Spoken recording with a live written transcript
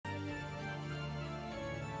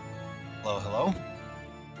Hello, hello.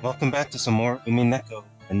 Welcome back to some more Umineko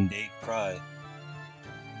and They Cry.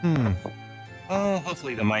 Hmm. Oh,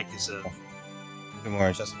 hopefully the mic is a bit more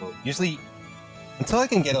adjustable. Usually, until I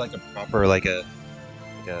can get like a proper like a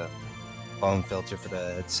phone filter for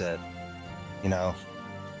the headset, you know,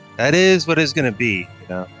 that is what it's gonna be.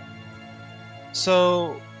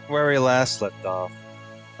 So where we last left off,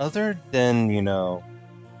 other than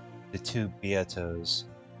the two Beatos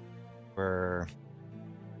were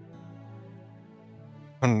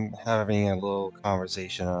having a little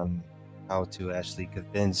conversation on how to actually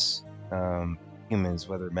convince humans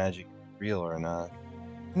whether magic is real or not.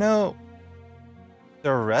 No,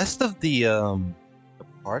 the rest of the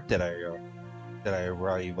part that I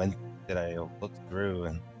already went that I looked through,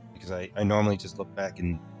 and because I normally just look back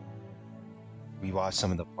and rewatch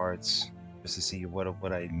some of the parts just to see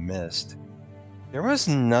what I missed. There was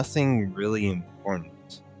nothing really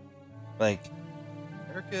important. Like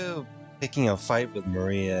Erika picking a fight with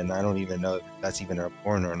Maria, and I don't even know if that's even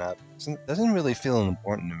important or not. Doesn't really feel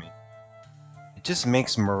important to me. It just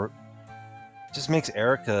makes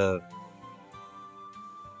Erika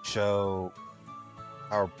show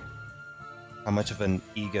how how much of an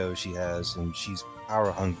ego she has, and she's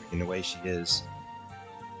power hungry in the way she is.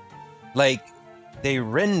 Like they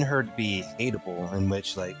written her to be hateable, in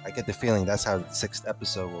which like I get the feeling that's how the sixth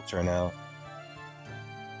episode will turn out.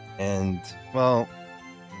 And well,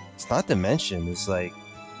 it's not to mention it's like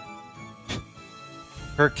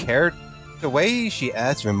her character, the way she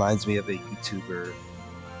acts reminds me of a YouTuber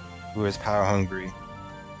who is power hungry,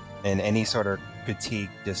 and any sort of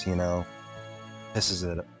critique just pisses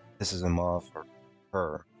it pisses him off, or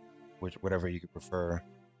her, which whatever you could prefer.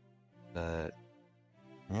 But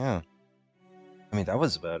yeah, I mean that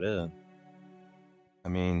was about it. I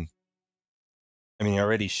mean, it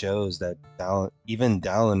already shows that even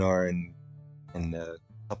Dalinar and a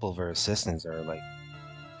couple of her assistants are like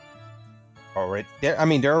already. They're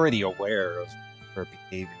already aware of her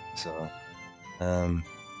behavior. So I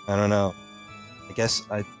don't know.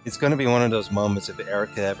 It's going to be one of those moments if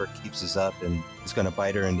Erica ever keeps this up, and it's going to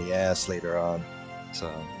bite her in the ass later on.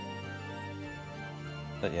 So,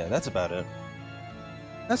 but yeah, that's about it.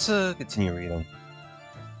 Let's continue reading.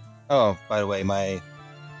 Oh, by the way, my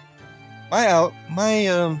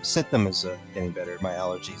symptom is getting better. My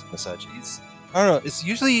allergies and such. I don't know.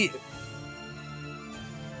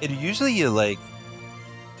 It usually like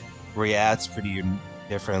reacts pretty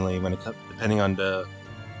differently when it comes depending on the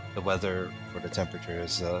weather or the temperature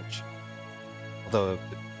as such. Although,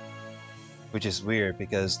 which is weird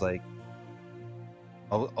because like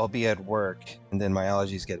I'll be at work and then my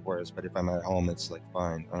allergies get worse, but if I'm at home, it's like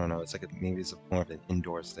fine. I don't know. It's like maybe it's more of an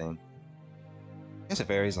indoors thing. I guess it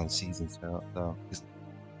varies on seasons though.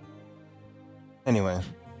 Anyway,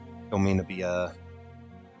 don't mean to be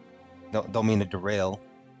don't mean to derail.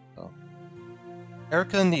 So.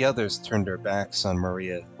 Erica and the others turned their backs on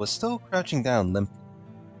Maria, was still crouching down limply.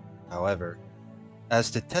 However, as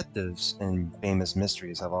detectives in famous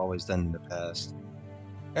mysteries have always done in the past,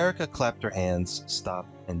 Erica clapped her hands, stopped,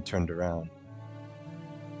 and turned around.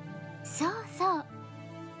 そうそう。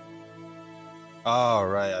Oh,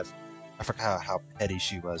 right. I forgot how petty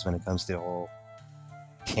she was when it comes to the whole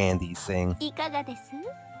candy thing. いかがです？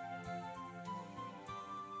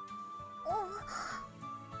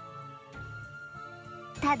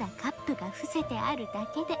ただカップが伏せてあるだ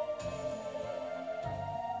けで。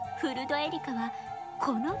フルドエリカは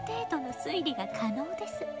この程度の推理が可能で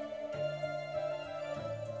す。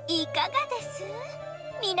いかがです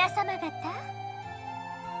皆様方。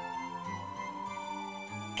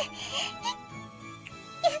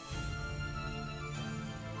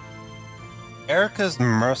Erica's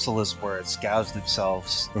merciless words gouged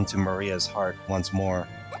themselves into Maria's heart once more.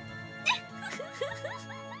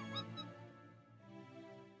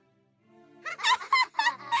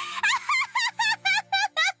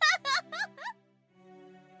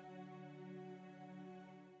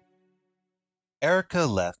 Erica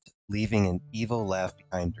left, leaving an evil laugh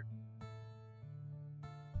behind her.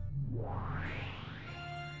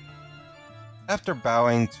 After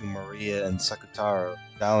bowing to Maria and Sakutaro,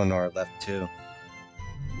 Dalinar left too.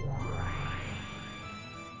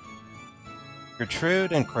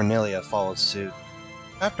 Gertrude and Cornelia followed suit.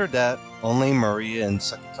 After that, only Maria and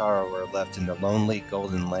Sakutaro were left in the lonely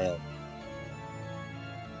Golden Land.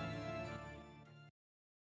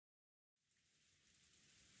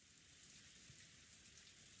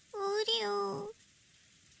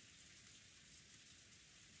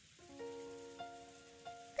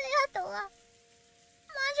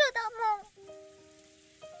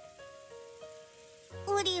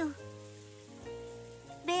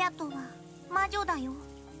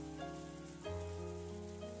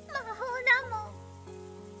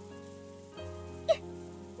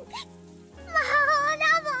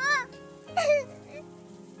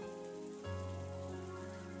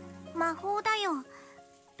 魔法だよ。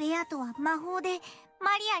ベアとは魔法で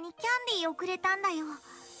マリアにキャンディーをくれたんだよ。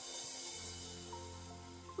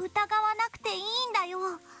疑わなくていいんだよ。ウリ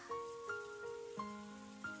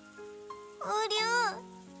ュウ、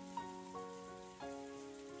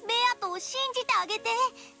ベアとを信じてあげて。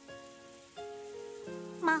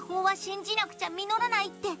魔法は信じなくちゃ実らない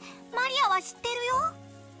ってマリアは知ってるよ。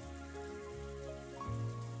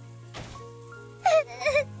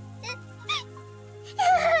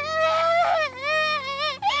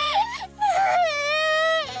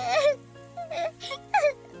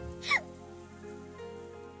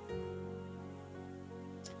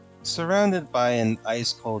Surrounded by an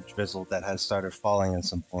ice-cold drizzle that had started falling at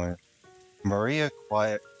some point, Maria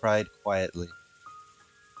cried quietly.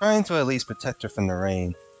 Trying to at least protect her from the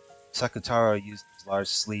rain, Sakutaro used his large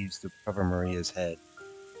sleeves to cover Maria's head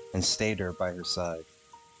and stayed her by her side.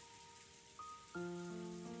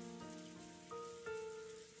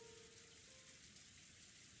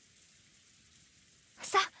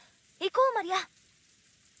 さあ、行こうマリア。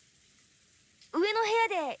上の部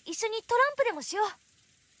屋で一緒にトランプでもしよう。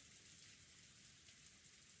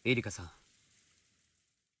エリカさん、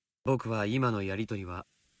僕は今のやりとりは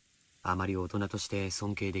あまり大人として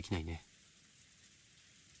尊敬できないね。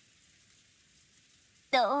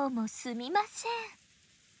どうもすみません。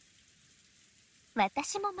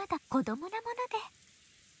私もまだ子供なもので。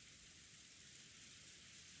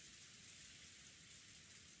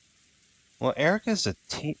Well, Erika's a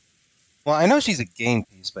teen. Well, I know she's a game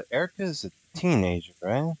piece, but Erika's a teenager,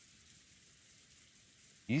 right?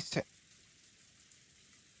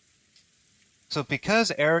 So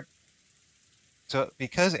because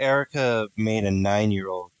Erika made a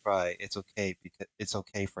 9-year-old cry, it's okay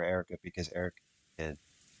for Erika because Erika's a kid.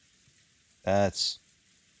 That's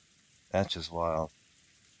just wild.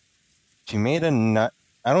 She made a not.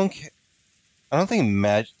 I don't care. I don't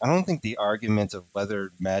think the argument of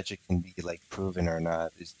whether magic can be like proven or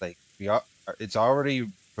not is like it's already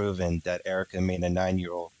proven that Erika made a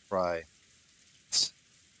 9-year-old cry.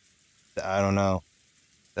 I don't know.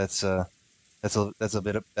 That is a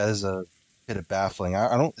bit of baffling.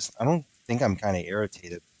 I don't think I'm kind of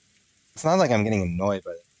irritated. It's not like I'm getting annoyed,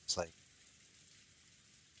 but it's like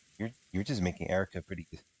you're just making Erika pretty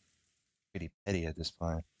petty at this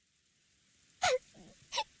point.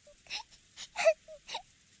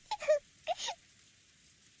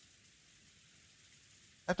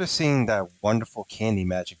 After seeing that wonderful candy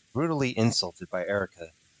magic brutally insulted by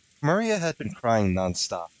Erika, Maria had been crying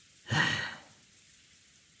nonstop.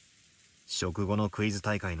 食後のクイズ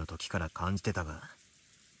大会の時から感じてたが、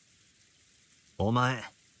お前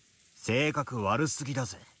性格悪すぎだ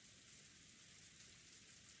ぜ。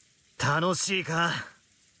楽しいか？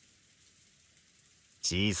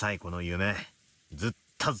小さい子の夢ずっ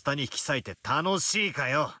たずたに引き裂いて楽しいか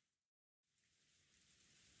よ。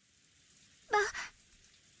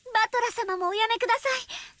バトラ様もおやめください。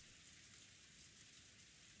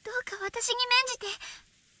どうか私に免じて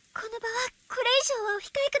この場はこれ以上はお控え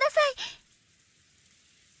ください。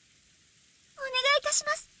お願いいたし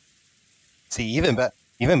ます。 See,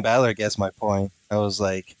 even Balor gets my point. I was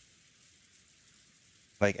like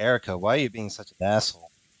Erika, why are you being such an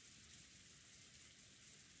asshole?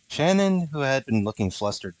 Shannon, who had been looking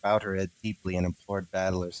flustered, bowed her head deeply and implored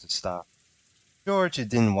battlers to stop. George, who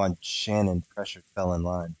didn't want Shannon pressured, fell in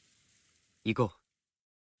line. 行こ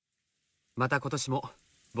う。また今年も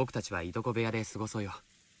僕たちはいとこ部屋で過ごそうよ。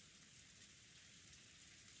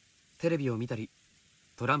テレビを見たり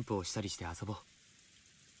トランプをしたりして遊ぼう。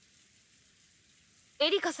エ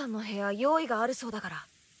リカさんの部屋用意があるそうだから。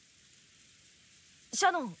シャ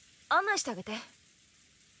ノン、案内してあげて。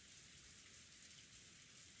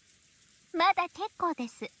まだ結構で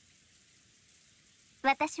す。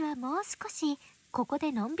私はもう少しここ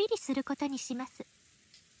でのんびりすることにします。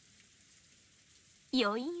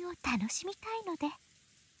余韻を楽しみたいので。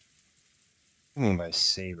What do you mean by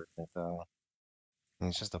savor it, though? I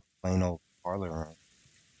mean, it's just a plain old parlor room.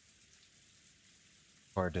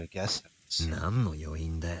 For the guest house. 何の余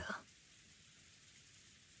韻だよ。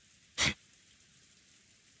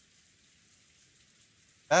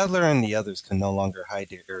Adler and the others could no longer hide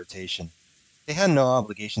their irritation. They had no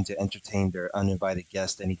obligation to entertain their uninvited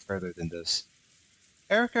guest any further than this.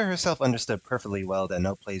 Erika herself understood perfectly well that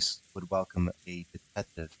no place would welcome a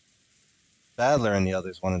detective. Adler and the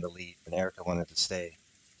others wanted to leave, and Erika wanted to stay.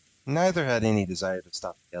 Neither had any desire to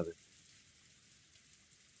stop the other.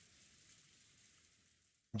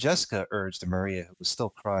 Jessica urged Maria, who was still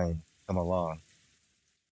crying, to come along.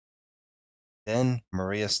 Then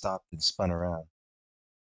Maria stopped and spun around.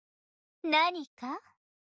 何か？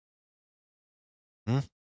ん？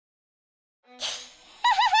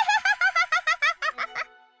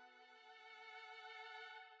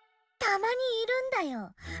だ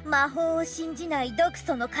よ。魔法を信じない毒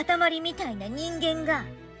素の塊みたいな人間が。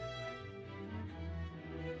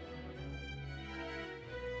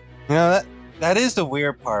You know, that is the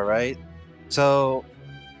weird part, right? So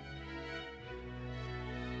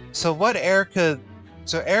what Erica's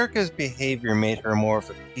behavior made her more of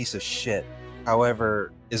a piece of shit.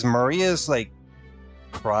 However, is Maria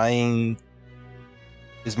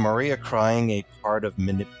crying a part of a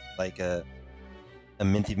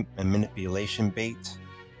manipulation bait?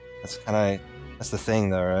 That's the thing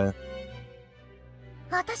though, right?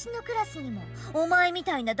 私のクラスにもお前み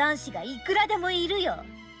たいな男子がいくらでもいるよ。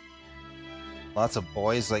Lots of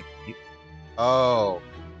boys like you. Oh.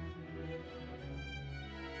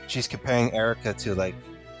 She's comparing Erika to like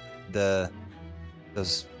her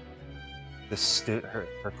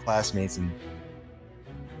classmates and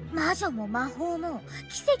魔女も魔法も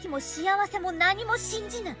奇跡も幸せも何も信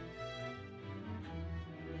じない。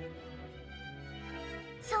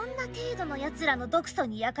そんな程度の奴らの毒素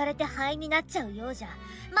に焼かれて灰になっちゃうようじゃ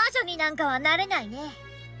魔女になんかはなれないね。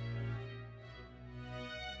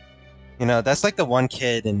You know, that's like the one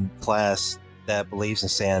kid in class that believes in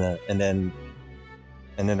Santa, and then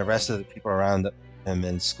the rest of the people around him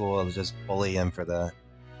in school just bully him for that.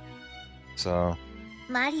 So.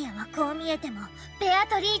 マリアはこう見えてもベア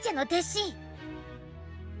トリーチェの弟子。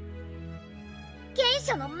原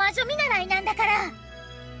初の魔女見習いなんだから。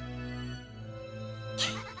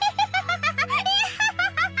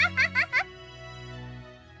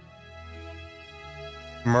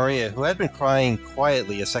Maria, who had been crying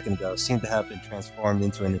quietly a second ago, seemed to have been transformed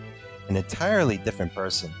into an entirely different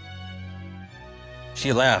person.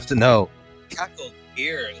 She laughed. No, cackled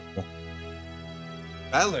ears.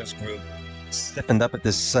 Battler's group stiffened up at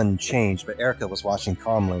this sudden change, but Erika was watching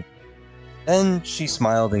calmly. Then she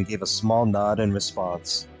smiled and gave a small nod in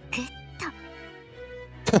response.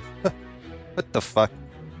 What the fuck?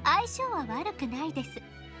 相性は悪くないです。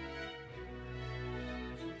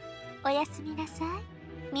おやすみなさい、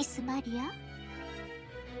ミス・マリア。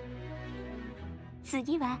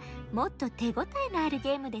次はもっと手応えのある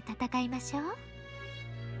ゲームで戦いましょう。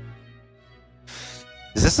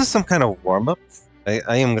Is this some kind of warm-up? I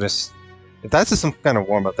am gonna... If that's some kind of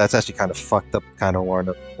warm-up, that's actually kind of fucked up kind of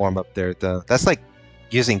warm-up there, though. That's like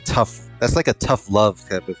using tough... That's like a tough love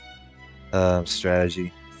type of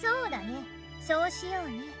strategy. そうだね。そうしよう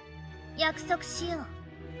ね。約束しよう。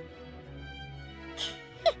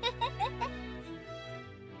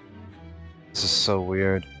This is so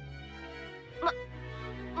weird.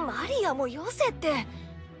 マリアもよせって。行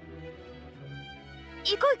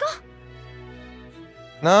こう行こ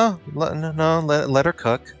う。No, let her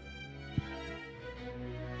cook.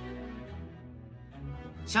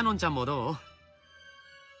 シャノンちゃんもどう？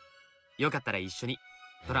よかったら一緒に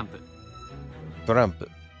トランプ。トランプ。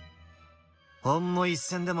ほんの一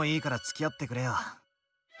戦でもいいから付き合ってくれよ。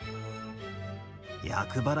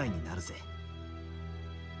厄払いになるぜ。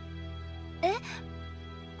え？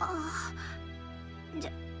あ、じ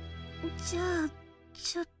ゃあ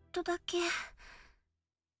ちょっとだけ。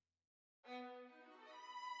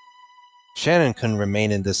Shannon couldn't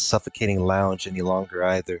remain in this suffocating lounge any longer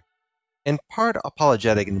either. In part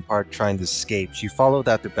apologetic and in part trying to escape, she followed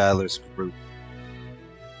after Battler's group.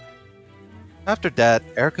 After that,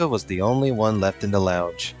 Erika was the only one left in the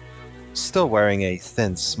lounge. Still wearing a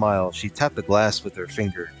thin smile, she tapped the glass with her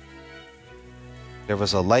finger. There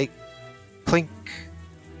was a light clink,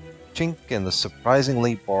 chink, and a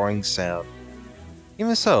surprisingly boring sound.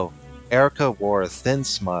 Even so, Erika wore a thin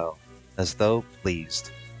smile, as though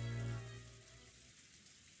pleased.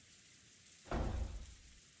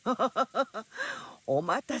 お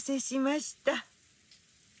待たせしました。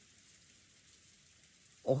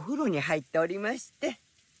お風呂に入っておりまして。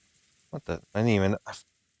What the? I didn't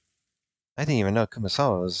even know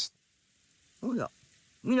Kumasawa was. おや、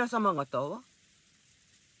皆様方は？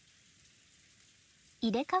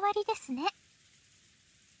入れ替わりですね。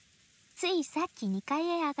ついさっき2階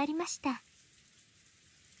へ上がりました。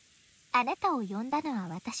あなたを呼んだのは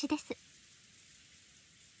私です。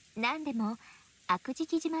何でも悪事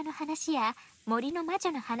島の話や森の魔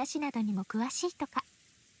女の話などにも詳しいとか。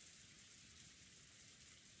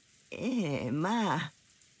ええ、まあ。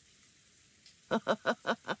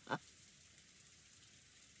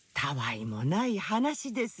たわいもない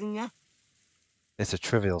話ですが。It's a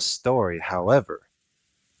trivial story, however.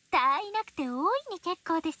 たわいなくて大いに結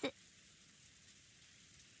構です。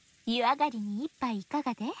湯上がりに一杯いか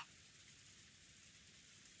がで？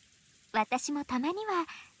私もたまには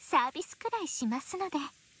サービスくらいしますので。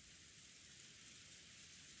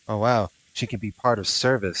Oh wow, she can be part of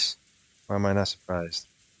service. Why am I not surprised?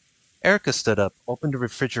 Erika stood up, opened the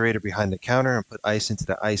refrigerator behind the counter, and put ice into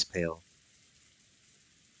the ice pail.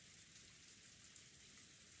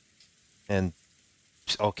 And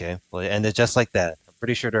okay, well, it ended just like that. I'm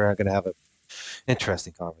pretty sure they're going to have an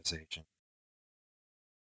interesting conversation.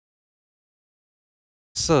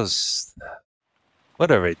 So,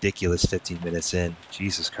 what a ridiculous 15 minutes in.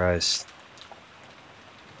 Jesus Christ.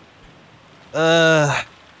 I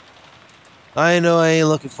know I ain't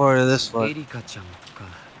looking forward to this one. エリカちゃんか。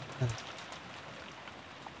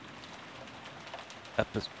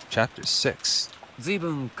Chapter 6. ずい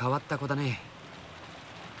ぶん変わった子だね。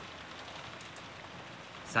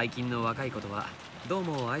最近の若い子とはどう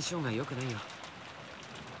も相性が良くないよ。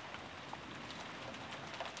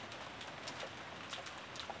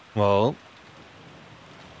Well,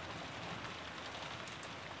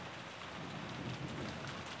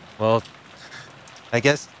 I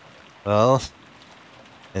guess, well,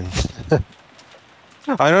 and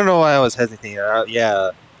I don't know why I was hesitating.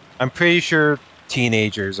 Yeah, I'm pretty sure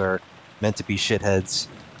teenagers are meant to be shitheads,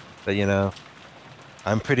 but you know,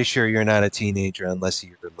 I'm pretty sure you're not a teenager unless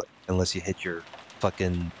you hit your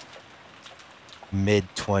fucking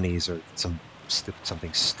mid-20s or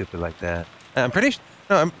something stupid like that. I'm pretty sure.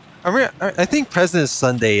 No, I think President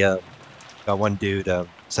Sunday, that one dude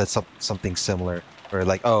said something similar, or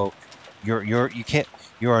like, oh, you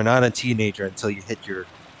are not a teenager until you hit your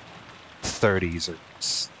 30s or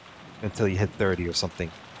until you hit 30 or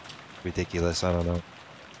something ridiculous. I don't know.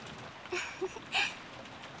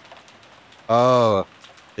 Oh,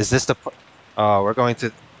 is this the? Oh, we're going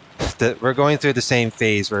through the same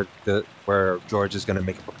phase where George is gonna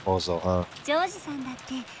make a proposal, huh? ジョージさんだっ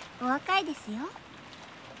てお若いですよ。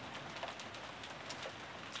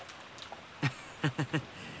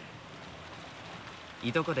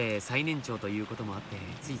いとこで最年長ということもあって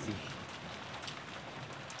ついつい。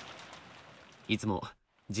いつも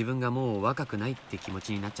自分がもう若くないって気持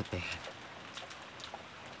ちになっちゃって。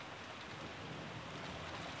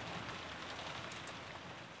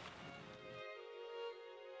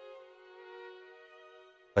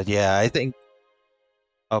But yeah, I think.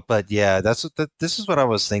 Oh, but yeah, this is what I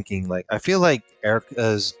was thinking. Like, I feel like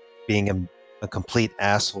Erica's being a complete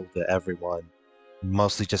asshole to everyone,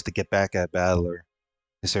 mostly just to get back at Battler.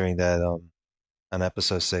 Considering that on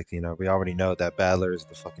episode 6, you know, we already know that Battler is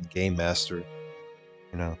the fucking game master,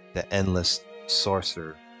 you know, the endless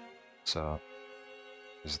sorcerer. So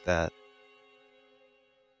there's that.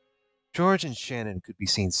 George and Shannon could be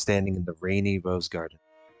seen standing in the rainy rose garden.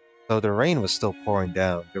 Though the rain was still pouring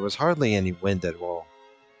down, there was hardly any wind at all.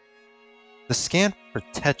 The scant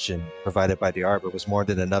protection provided by the arbor was more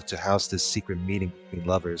than enough to house this secret meeting between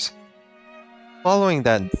lovers. Following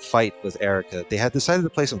that fight with Erika, they had decided to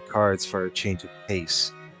play some cards for a change of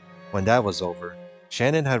pace. When that was over,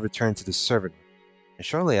 Shannon had returned to the servant room, and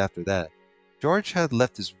shortly after that, George had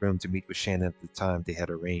left his room to meet with Shannon at the time they had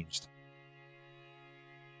arranged.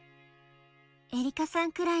 エリカさ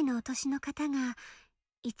んくらいのお年の方が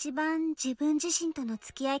一番自分自身との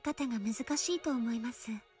付き合い方が難しいと思います。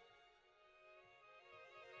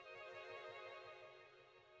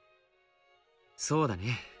そうだ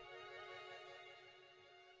ね。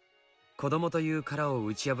子供という殻を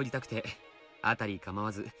打ち破りたくて辺り構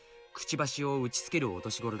わずくちばしを打ちつけるお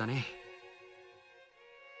年頃だね。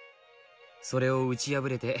それを打ち破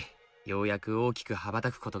れてようやく大きく羽ば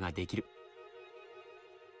たくことができる。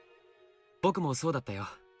僕もそうだったよ。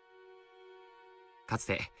かつ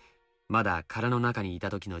てまだ殻の中にいた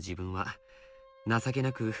時の自分は情け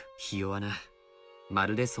なくひ弱な、ま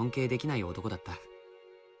るで尊敬できない男だった。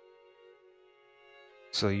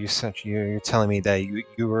So you're telling me that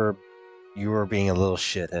you were being a little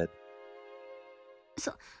shithead.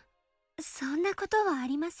 そんなことはあ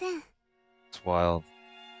りません。It's wild.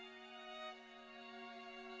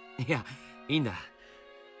 いや、いいんだ。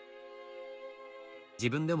自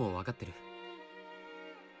分でも分かってる。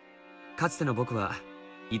かつての僕は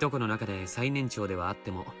いとこの中で最年長ではあっ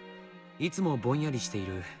てもいつもぼんやりしてい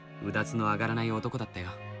るうだつの上がらない男だったよ。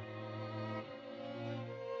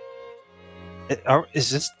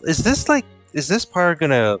Is this part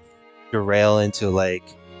gonna derail into like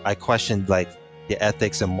I questioned like the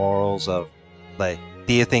ethics and morals of like,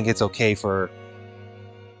 do you think it's okay for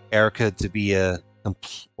Erika to be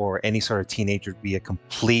or any sort of teenager to be a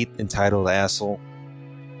complete entitled asshole?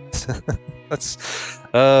 That's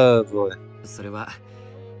boy. それは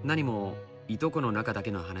何もいとこの中だ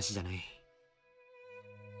けの話じゃない。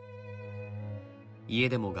家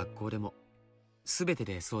でも学校でも全て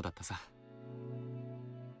でそうだったさ。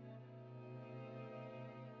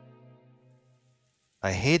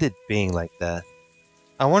I hated being like that.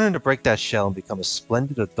 I wanted to break that shell and become a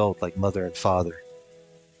splendid adult like mother and father.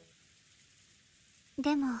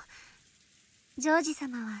 でもジョージ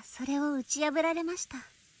様はそれを打ち破られました。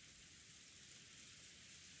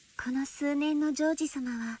この数年のジョージ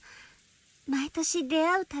様は毎年出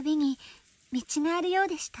会うたびに道があるよう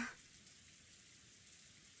でした。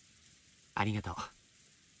ありがとう。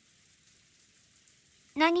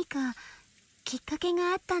何かきっかけ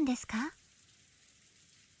があったんですか？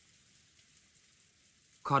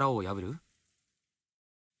殻を破る？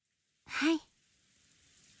はい。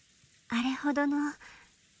あれほどの、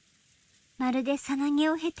まるでさなぎ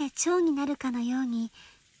を経て蝶になるかのように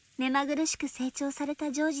目まぐるしく成長され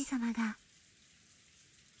たジョージ様が、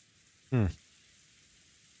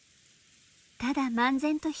ただ漫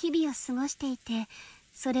然と日々を過ごしていて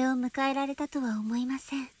それを迎えられたとは思いま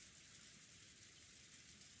せん。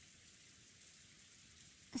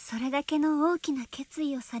それだけの大きな決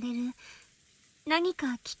意をされる何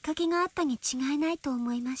かきっかけがあったに違いないと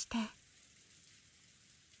思いまして。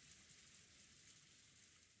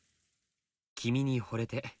君に惚れ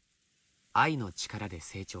て愛の力で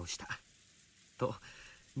成長したと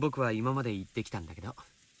僕は今まで言ってきたんだけど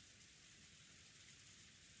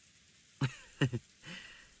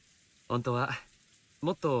本当は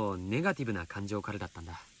もっとネガティブな感情からだったん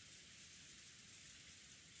だ。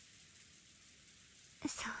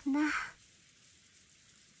そんな、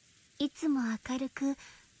いつも明るく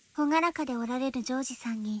朗らかでおられるジョージ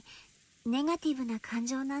さんにネガティブな感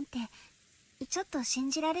情なんてちょっと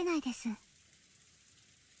信じられないです。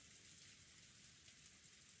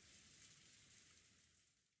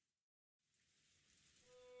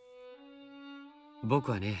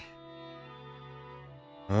僕はね。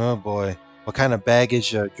 Oh boy. What kind of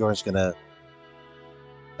baggage George gonna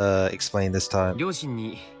explain this time? 両親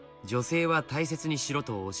に女性は大切にしろ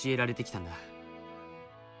と教えられてきたんだ。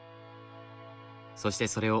そして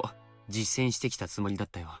それを実践してきたつもりだっ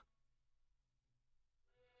たよ。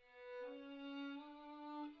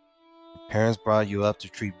Parents brought you up to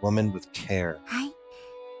treat women with care. はい。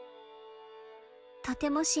と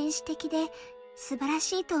ても紳士的で素晴ら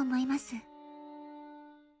しいと思います。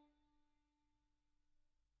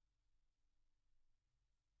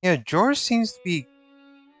Yeah, George seems to be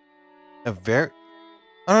a very...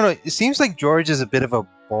 I don't know, it seems like George is a bit of a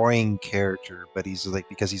boring character, but he's like,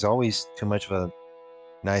 because he's always too much of a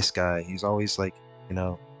nice guy. He's always like, you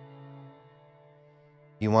know,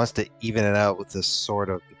 he wants to even it out with this sort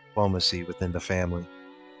of diplomacy within the family.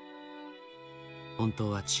 本当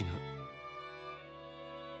は違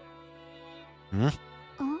う。Hmm?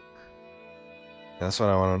 That's what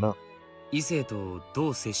I want to know. 異性とど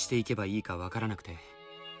う接していけばいいかわからなくて、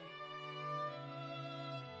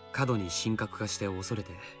過度に神格化して恐れ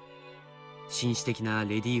て、紳士的な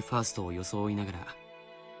レディーファーストを装いながら。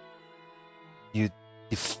You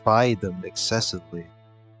defy them excessively.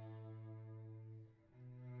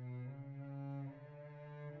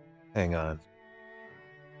 Hang on.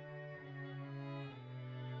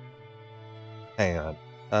 Hang on.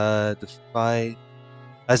 Defy...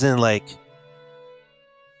 As in, like...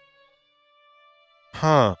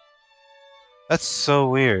 Huh. That's so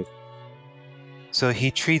weird. So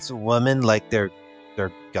he treats women like they're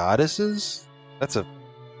goddesses? That's a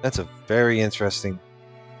very interesting...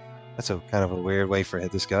 That's a kind of a weird way for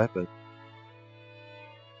this guy, but...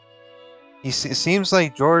 It seems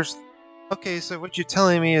like George... Okay, so what you're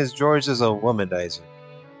telling me is George is a womanizer.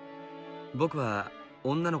 僕は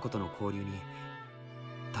女の子との交流に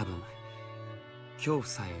多分恐怖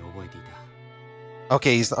さえ覚えていた。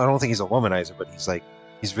Okay, I don't think he's a womanizer, but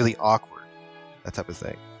he's really awkward. That type of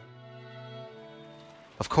thing.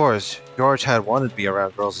 Of course, George had wanted to be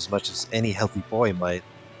around girls as much as any healthy boy might.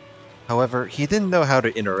 However, he didn't know how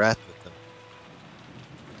to interact with them.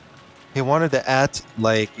 He wanted to act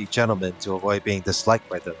like a gentleman to avoid being disliked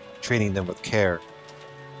by them, treating them with care.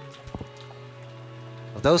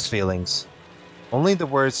 Of those feelings, only the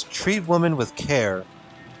words "treat women with care"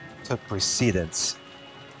 took precedence.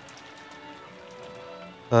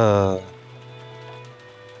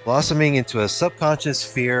 Blossoming into a subconscious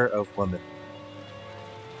fear of women.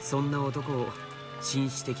 そんな男を紳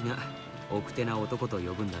士的な奥手な男と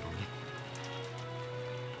呼ぶんだろうね。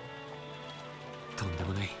とんで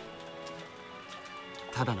もない。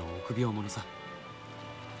ただの臆病者さ。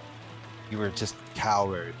You were just a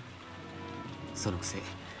coward. そのくせ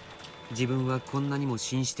自分はこんなにも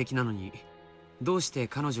紳士的なのにどうして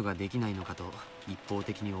彼女ができないのかと一方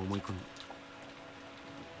的に思い込み、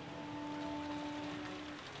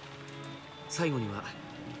最後には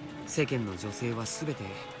世間の女性は全て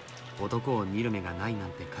男を見る目がないな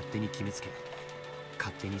んて勝手に決めつけ、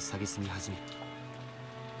勝手に蔑み始め、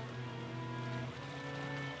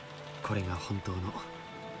これが本当の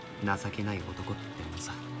情けない男ってもの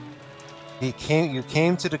さ。You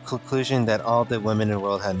came to the conclusion that all the women in the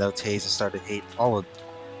world had no taste and started to hate all of them.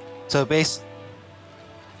 So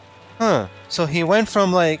so he went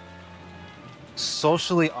from like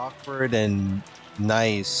socially awkward and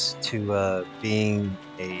nice to being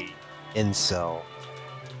a incel.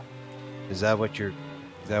 Is that what you're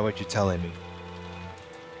telling me?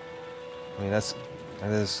 I mean that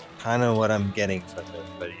is kind of what I'm getting from it,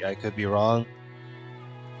 but I could be wrong.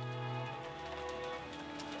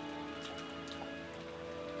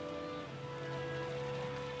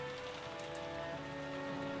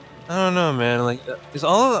 I don't know, man. Like, is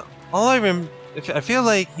all I I feel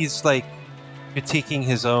like he's like critiquing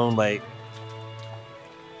his own like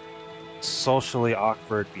socially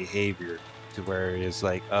awkward behavior to where it is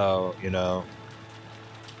like, oh,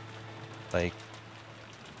 like,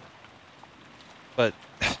 but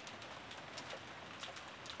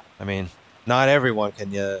I mean, not everyone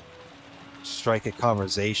can strike a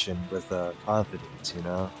conversation with confidence, you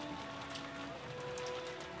know.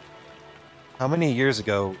 How many years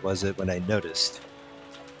ago was it when I noticed?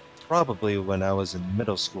 Probably when I was in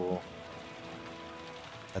middle school.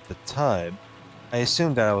 At the time, I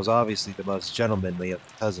assumed that I was obviously the most gentlemanly of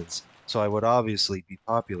the cousins, so I would obviously be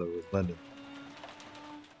popular with women.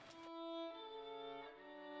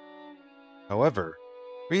 However,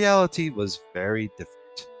 reality was very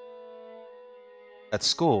different. At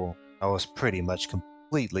school, I was pretty much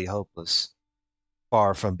completely hopeless.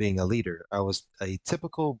 Far from being a leader, I was a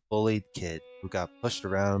typical bullied kid who got pushed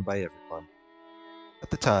around by everyone. At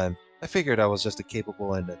the time, I figured I was just a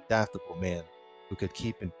capable and adaptable man who could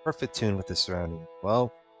keep in perfect tune with his surroundings.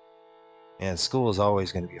 Well, and school is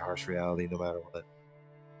always going to be a harsh reality no matter what.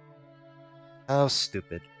 How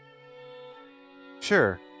stupid.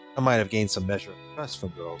 Sure, I might have gained some measure of trust from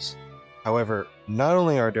girls. However, not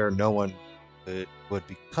only are there no one who would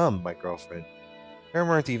become my girlfriend, there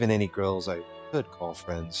weren't even any girls I could call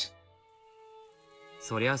friends.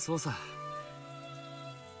 そりゃそうさ。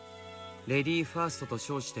レディーファーストと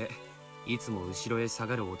称していつも後ろへ下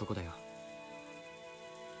がる男だよ。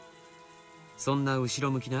そんな後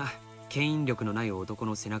ろ向きな牽引力のない男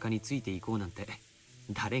の背中についていこうなんて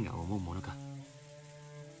誰が思うものか。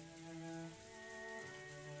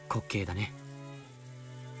滑稽だね。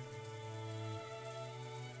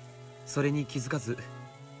それに気づかず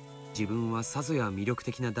自分はさぞや魅力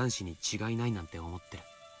的な男子に違いないなんて思ってる。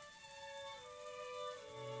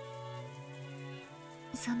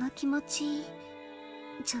その気持ち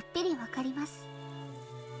ちょっぴりわかります。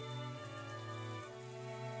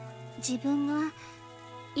自分が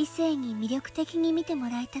異性に魅力的に見ても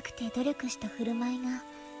らいたくて努力した振る舞いが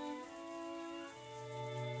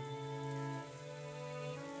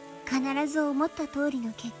必ず思った通り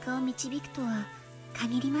の結果を導くとは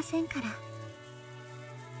限りませんから。へ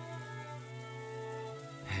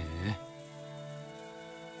え。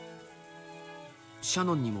シャ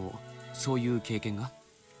ノンにもそういう経験が？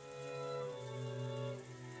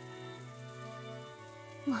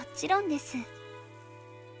もちろんです。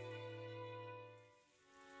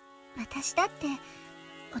私だって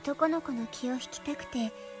男の子の気を引きたく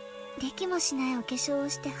てできもしないお化粧を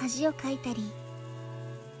して恥をかいたり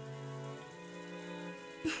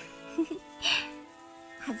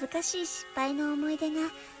恥ずかしい失敗の思い出が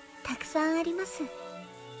たくさんあります。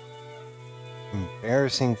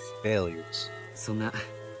 Embarrassing failures. そんな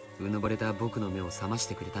うぬぼれた僕の目を覚まし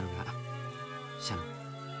てくれたのがシャノン。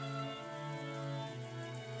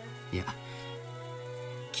いや、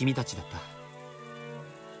君たちだっ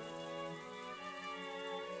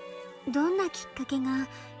た。どんなきっかけが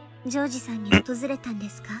ジョージさんに訪れたんで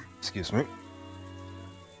すか？ Excuse me.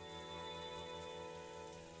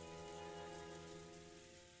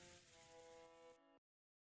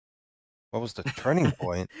 What was the turning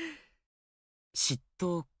point? 嫉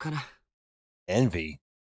妬かな。Envy.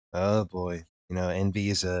 Oh boy. Envy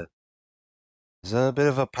is a bit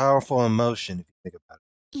of a powerful emotion if you think about it.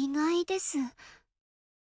 意外です。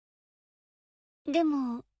で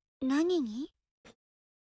も何に？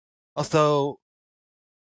 Although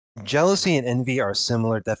jealousy and envy are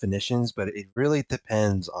similar definitions, but it really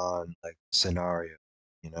depends on like scenario,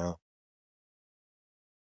 you know?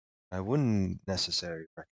 I wouldn't necessarily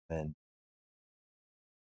recommend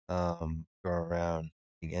going around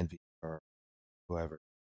being envy or whoever.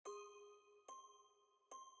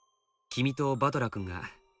 君とバトラ君が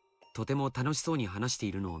とても楽しそうに話して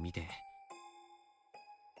いるのを見て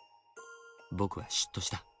僕は嫉妬し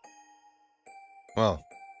た。Well,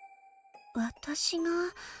 私が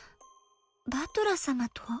バトラ様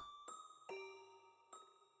と？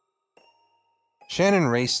 Shannon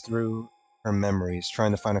raced through her memories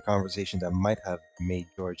trying to find a conversation that might have made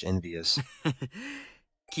George envious.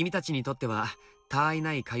 君たちにとっては他愛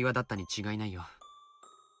ない会話だったに違いないよ。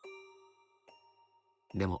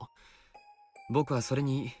でも僕はそれ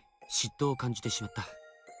に嫉妬を感じてしまった。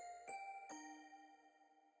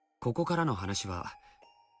ここからの話は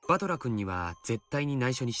バトラ君には絶対に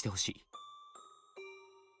内緒にしてほしい。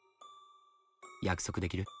約束で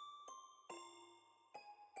きる？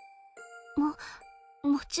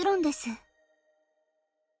もちろんです。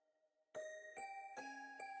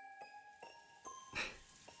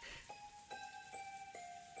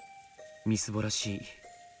みすぼらしい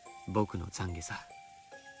僕の懺悔さ。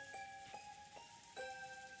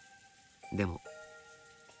でも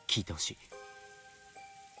聞いてほしい。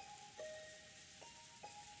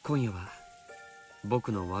今夜は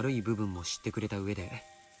僕の悪い部分も知ってくれた上で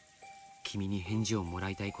君に返事をもら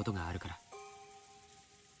いたいことがあるから。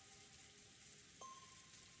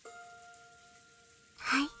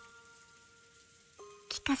はい。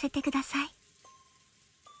聞かせてください。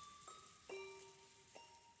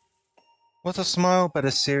With a smile but a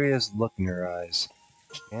serious look in her eyes,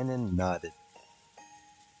 Shannon nodded.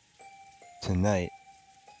 Tonight,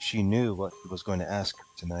 she knew what he was going to ask her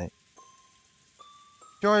tonight.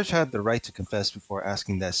 George had the right to confess before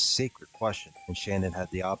asking that sacred question, and Shannon had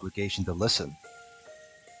the obligation to listen.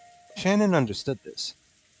 Shannon understood this,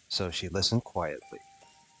 so she listened quietly.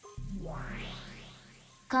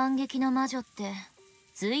 感激の魔女って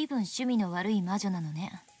ずいぶん趣味の悪い魔女なの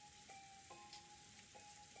ね。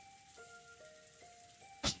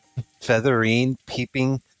Featherine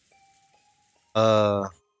peeping on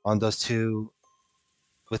those two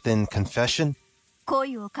within confession.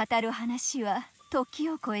 恋を語る話は時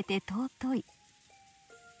を超えて尊い。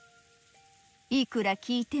いくら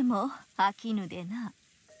聞いても飽きぬでな。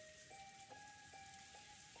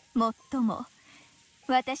もっとも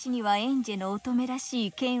私にはエンジェの乙女らし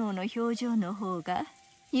い嫌悪の表情の方が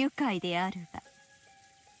愉快であるが。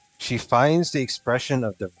She finds the expression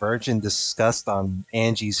of the virgin disgust on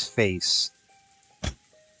Angie's face.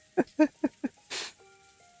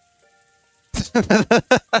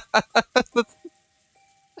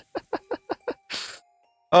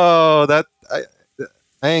 Oh,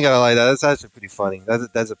 I ain't gonna lie, that's actually pretty funny.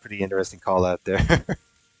 That's a pretty interesting call out there.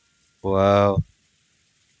 Wow.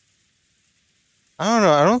 I don't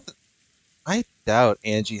know. I doubt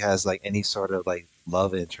Angie has like any sort of like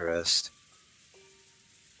love interest.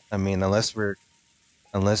 I mean, unless we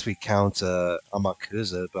count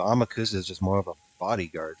Amakusa, but Amakusa is just more of a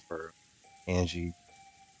bodyguard for Angie.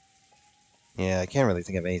 Yeah, I can't really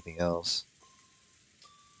think of anything else.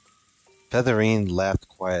 Featherine laughed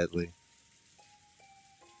quietly.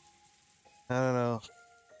 I don't know.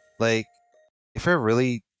 Like, if we're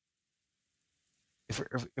really, if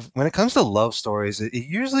when it comes to love stories, it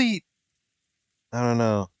usually, I don't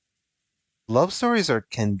know. Love stories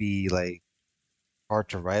can be like hard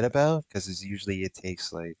to write about because it's usually it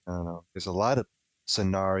takes like I don't know. There's a lot of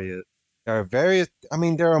scenario. There are various. I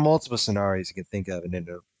mean, there are multiple scenarios you can think of, and then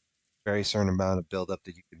a very certain amount of build up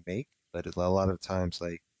that you can make. But a lot of times,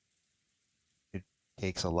 like it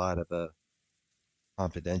takes a lot of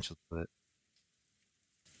confidential to it.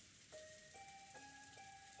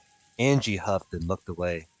 Angie huffed and looked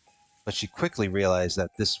away, but she quickly realized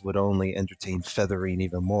that this would only entertain Featherine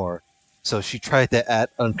even more, so she tried to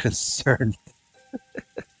act unconcerned.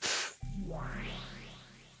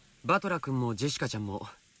 バトラ君もジェシカちゃんも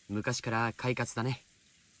昔から快活だね。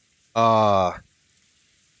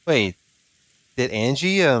Wait, did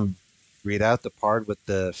Angie read out the part with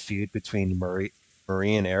the feud between Marie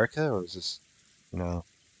and Erika, or is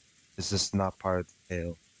this not part of the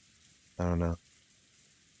tale? I don't know.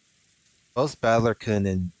 Both Battler-kun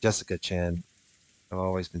and Jessica-chan have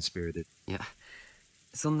always been spirited. いや、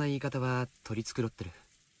そんな言い方は取り繕ってる。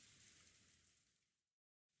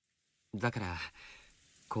だから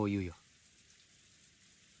こう言うよ。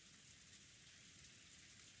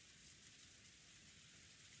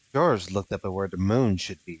George looked up at where the moon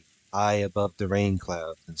should be, high above the rain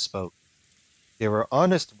clouds, and spoke. They were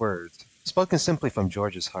honest words, spoken simply from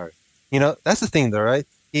George's heart. You know, that's the thing, though, right?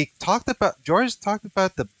 George talked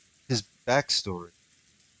about his backstory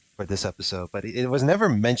for this episode, but it was never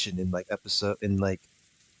mentioned in well,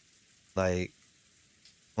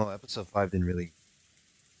 episode 5 didn't really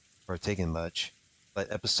partake in much,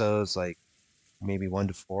 but episodes like maybe 1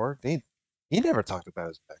 to 4, he never talked about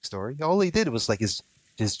his backstory. All he did was like his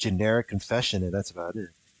generic confession, and that's about it.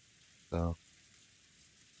 So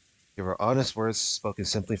they were honest words spoken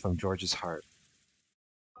simply from George's heart.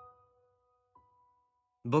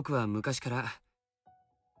 僕は昔から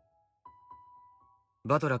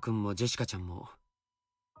バトラ君もジェシカちゃんも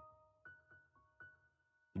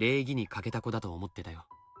礼儀に欠けた子だと思ってたよ。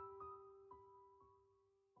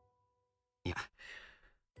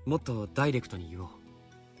もっとダイレクトに言おう。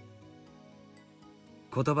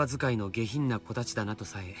言葉遣いの下品な子たちだなと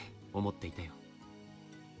さえ思っていたよ。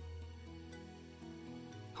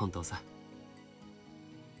本当さ。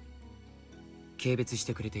軽蔑し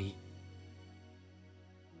てくれていい。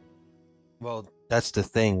Well, that's the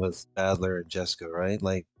thing with Adler and Jessica, right?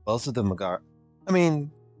 Like both of them got. I mean,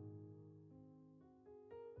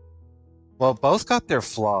 well, both got their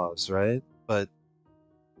flaws, right? But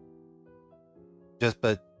do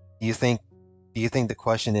you think the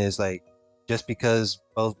question is like just because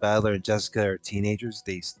both Badler and Jessica are teenagers,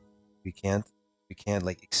 we can't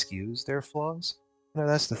like excuse their flaws? No,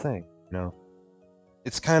 that's the thing. You know,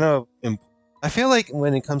 it's kind of. I feel like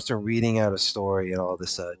when it comes to reading out a story and all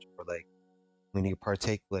this such, or like when you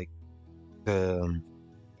partake like the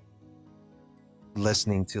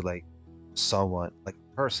listening to like someone like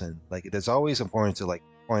a person, like it is always important to like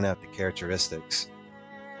point out the characteristics.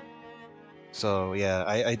 So yeah,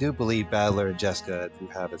 I do believe Badler and Jessica do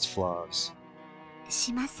have its flaws.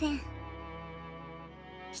 しません。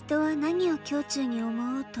人は何を胸中に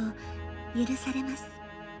思おうと許されます。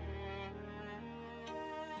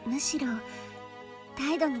むしろ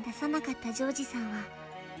態度に出さなかったジョージさんは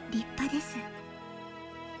立派です。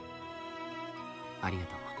ありが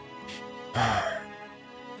とう。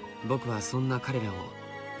僕はそんな彼らを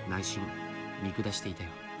内心見下していたよ。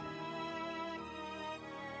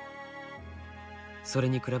それ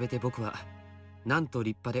に比べて僕はなんと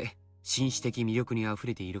立派で紳士的魅力にあふ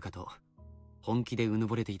れているかと本気でうぬ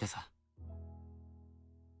ぼれていたさ。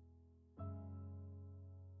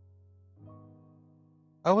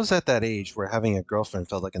I was at that age where having a girlfriend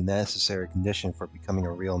felt like a necessary condition for becoming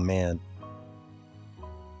a real man.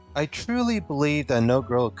 I truly believe that no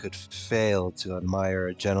girl could fail to admire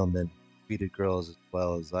a gentleman who treated girls as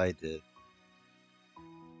well as I did.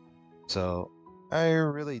 So, I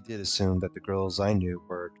really did assume that the girls I knew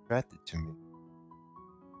were attracted to me.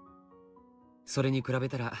 それに比べ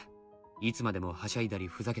たらいつまでもはしゃいだり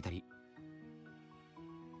ふざけたり。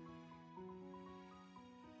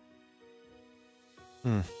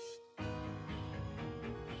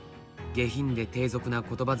下品で低俗な言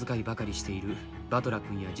葉遣いばかりしているバトラ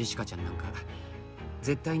君やジェシカちゃんなんか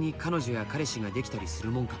絶対に彼女や彼氏ができたりする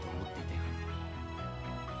もんかと思っていたよ。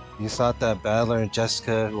You thought that Badler and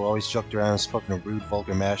Jessica, who always joked around and spoke in a rude,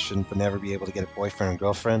 vulgar manner, would never be able to get a boyfriend or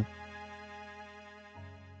girlfriend?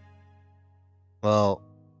 Well,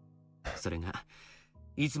 それが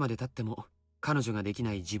いつまで経っても彼女ができ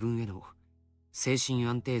ない自分への精神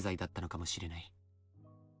安定剤だったのかもしれない。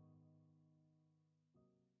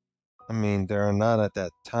I mean, they're not at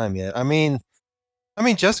that time yet. I mean,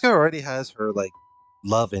 Jessica already has her like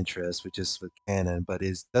love interest, which is with Shannon, but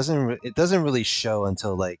it doesn't really show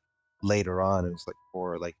until like later on. It's like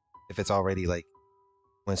for like if it's already like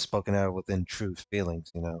when spoken out within true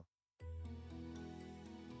feelings, you know.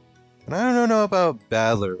 And I don't know about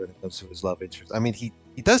Badler when it comes to his love interest. I mean, he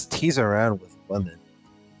does tease around with women.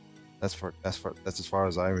 That's as far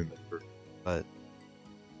as I remember. But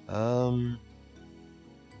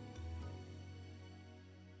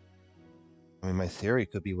I mean, my theory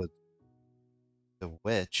could be with the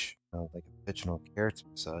witch, you know, like a fictional character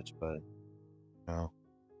and such, but you know,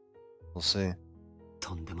 we'll see.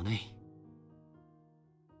 とんでもない。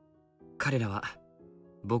彼らは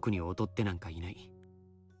僕に劣ってなんかいない。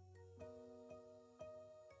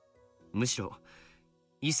むしろ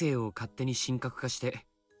異性を勝手に神格化して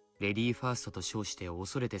レディーファーストと称して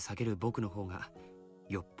恐れて避ける僕の方が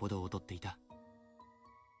よっぽど劣っていた。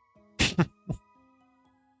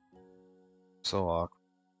So awkward.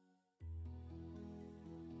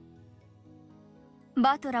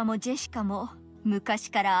 バトラもジェシカも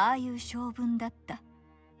昔からああいう性分だった。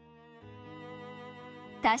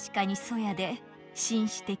確かにそやで紳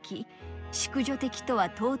士的淑女的とは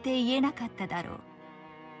到底言えなかっただろう。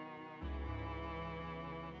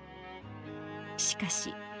しか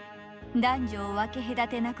し男女を分け隔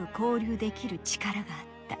てなく交流できる力があっ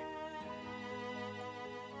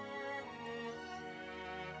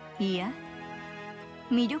た。いや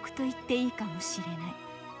魅力と言っていいかもしれない。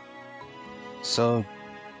So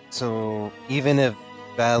even if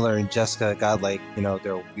Badler and Jessica got like, you know,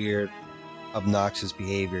 their weird, obnoxious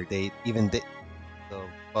behavior, they so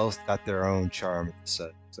both got their own charm at the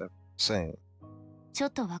set. Is that saying? ちょ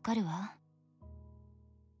っとわかるわ。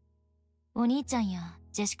お兄ちゃんや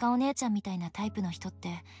ジェシカお姉ちゃんみたいなタイプの人っ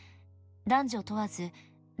て男女問わず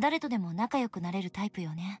誰とでも仲良くなれるタイプ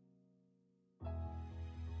よね。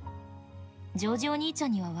ジョージお兄ちゃ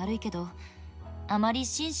んには悪いけど、あまり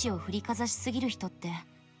紳士を振りかざしすぎる人って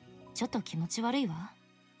ちょっと気持ち悪いわ。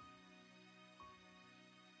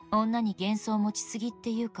女に幻想を持ちすぎって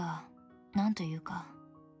いうか、なんというか。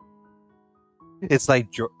It's like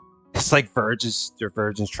it's like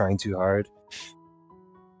Virgin's trying too hard.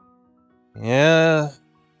 Yeah,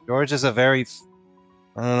 George is a very,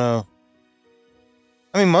 I don't know.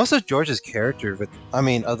 I mean, most of George's character, but I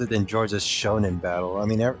mean, other than George's shonen battle, I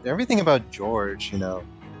mean, everything about George, you know,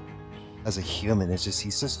 as a human, is just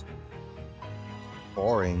he's just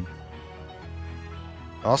boring.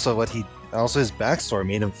 Also, also his backstory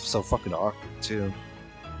made him so fucking awkward too.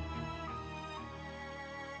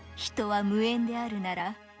 人は無縁であるな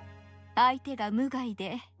ら、相手が無害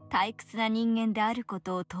で退屈な人間であるこ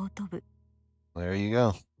とを尊ぶ。There you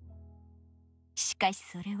go. しかし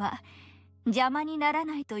それは邪魔になら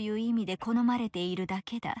ないという意味で好まれているだ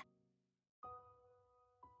けだ。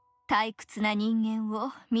退屈な人間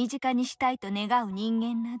を身近にしたいと願う人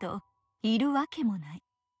間などいるわけもない。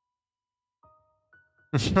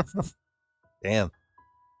Damn.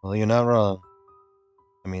 Well, you're not wrong.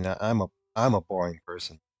 I mean, I'm a boring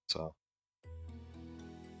person, so.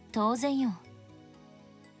 当然よ。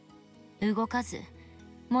動かず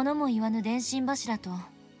物も言わぬ電信柱と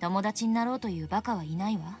友達になろうというバカはいな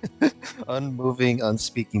いわ。Unmoving,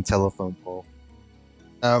 unspeaking telephone pole.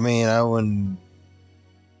 I mean, I wouldn't.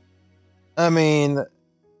 I mean,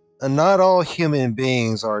 not all human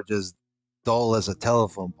beings are just dull as a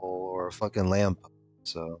telephone pole or a fucking lamp.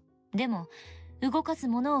 So. でも動かず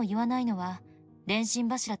物を言わないのは電信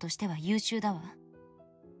柱としては優秀だわ。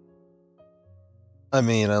I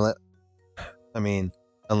mean,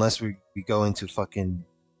 unless we go into fucking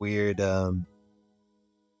weird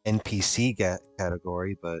NPC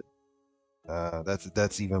category, but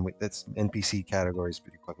that's NPC category is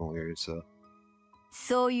pretty fucking weird. So.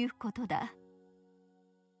 そういうことだ。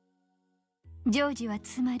ジョージは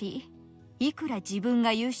つまりいくら自分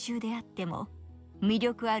が優秀であっても魅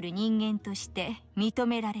力ある人間として認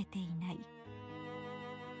められていない。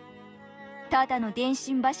ただの電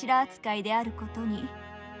信柱扱いであることに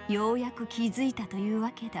ようやく気づいたという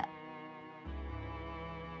わけだ。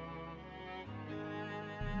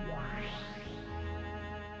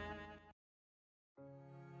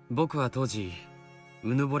僕は当時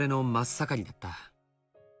うぬぼれの真っ盛りだった。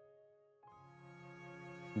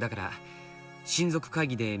だから親族会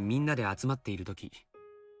議でみんなで集まっている時、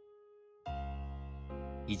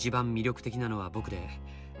一番魅力的なのは僕で、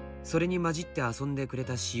それに混じって遊んでくれ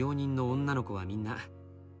た使用人の女の子はみんな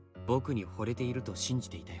僕に惚れていると信じ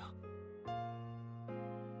ていたよ。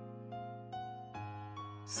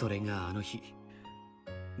それがあの日、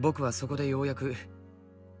僕はそこでようやく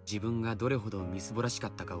自分がどれほどみすぼらしか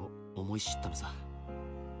ったかを思い知ったのさ。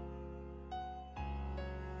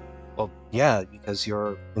Well, yeah, because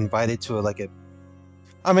you're invited to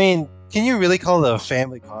I mean, can you really call it a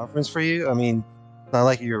family conference for you? I mean, it's not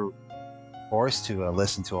like you're forced to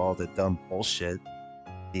listen to all the dumb bullshit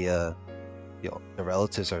the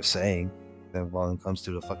relatives are saying when it comes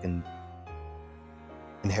to the fucking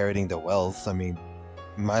inheriting the wealth. I mean,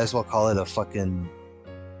 you might as well call it a fucking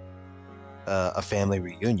a family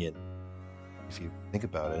reunion if you think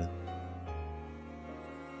about it.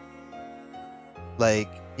 Like,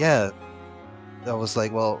 yeah, that was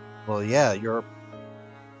like, well, yeah,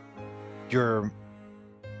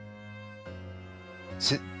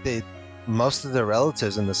 most of the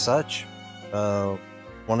relatives and the such want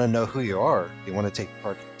to know who you are. They want to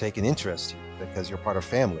take an interest in you because you're part of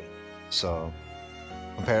family. So,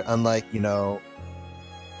 unlike, you know,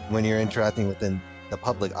 when you're interacting within the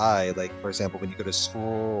public eye, like for example, when you go to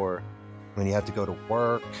school or when you have to go to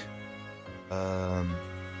work,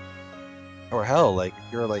 or hell, like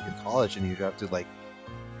if you're like in college and you have to like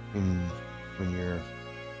when you're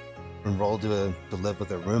enrolled to live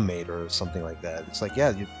with a roommate or something like that, it's like,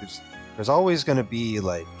 yeah, there's always going to be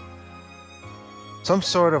like some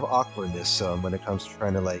sort of awkwardness when it comes to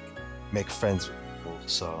trying to like make friends with people.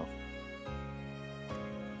 So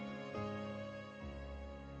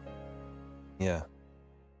yeah.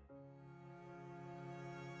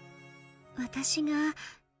 私が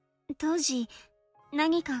当時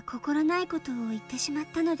何か心ないことを言ってしまっ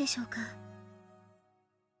たのでしょうか。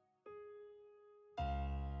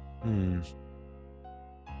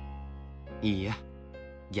いいや、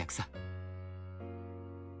逆さ。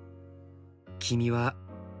君は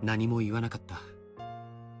何も言わなかった。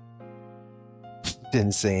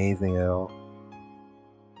Didn't say anything at all.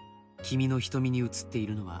 君の瞳に映ってい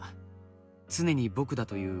るのは常に僕だ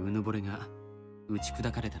といううぬぼれが打ち砕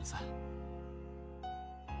かれたのさ。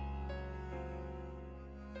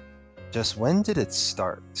Just when did it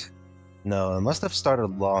start? No, it must have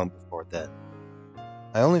started long before then.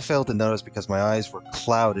 I only failed to notice because my eyes were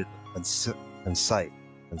clouded and sight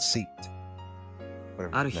and seat.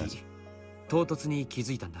 ある日、唐突に気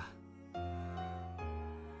づいたんだ。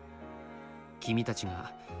君たち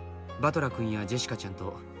がバトラ君やジェシカちゃん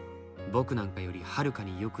と僕なんかよりはるか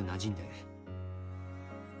によく馴染んで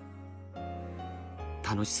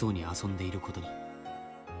楽しそうに遊んでいることに。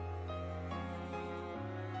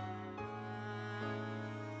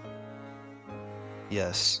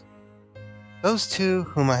Yes. Those two,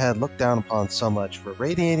 whom I had looked down upon so much, were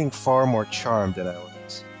radiating far more charm than I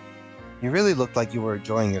was. You really looked like you were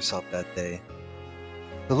enjoying yourself that day.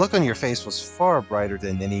 The look on your face was far brighter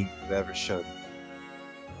than any you ever showed me.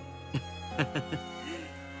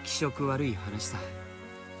 気色悪い話さ。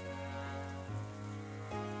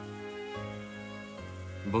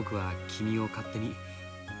僕は君を勝手に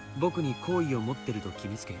僕に好意を持ってると決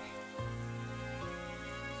めつけ、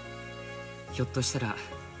ひょっとしたら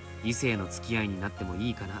異性の付き合いになっても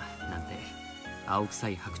いいかななんて青臭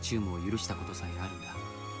い白昼夢を許したことさえあるんだ。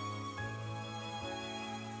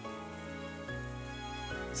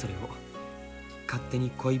それを勝手に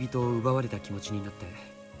恋人を奪われた気持ちになって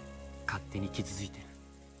勝手に傷ついてる。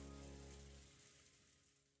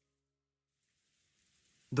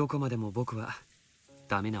どこまでも僕は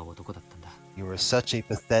ダメな男だったんだ。 You were such a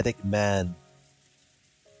pathetic man.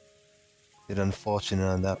 It's unfortunate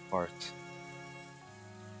on that part.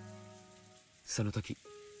 その時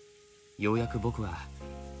ようやく僕は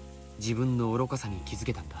自分の愚かさに気づ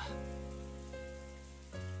けたんだ。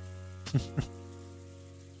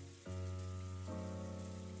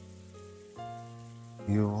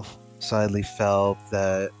You sadly felt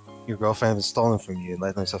that your girlfriend was stolen from you and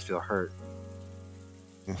let myself feel hurt.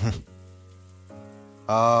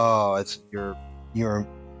 Oh, it's you're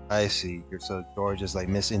I see. You're so George is like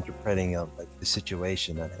misinterpreting of like the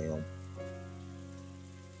situation at hand.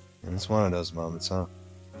 And it's one of those moments, huh?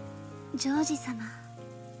 ジョージ様。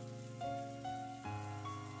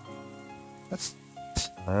 That's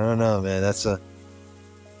I don't know, man. That's a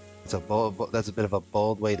bit of a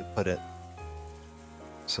bold way to put it.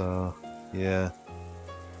 So, yeah.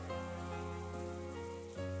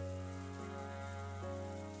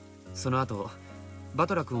 その後バ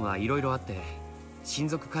トラ君はいろいろあって親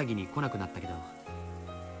族会議に来なくなったけど、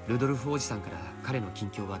ルドルフおじさんから彼の近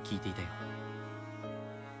況は聞いていたよ。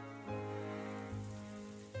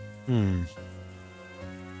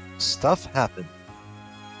Stuff happened.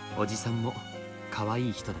 おじさんも可愛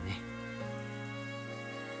い人だね。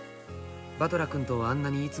バトラ君とあんな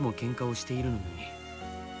にいつも喧嘩をしているのに、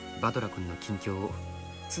バトラ君の近況を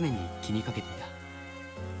常に気にかけていた。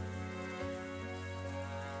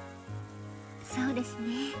そうです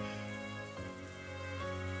ね。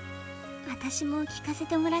私も聞かせ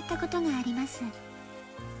てもらったことがあります。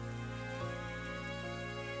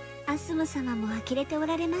アスム様も呆れてお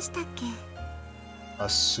られましたっけ。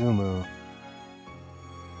 Asumu.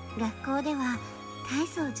 学校では大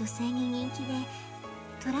層女性に人気で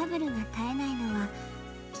トラブルが絶えないのは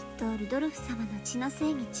きっとルドルフ様の血のせ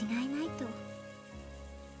いに違いないと。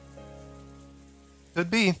 Could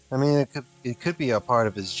be. I mean, it could be a part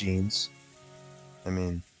of his genes. I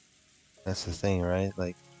mean, that's the thing, right?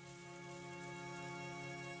 I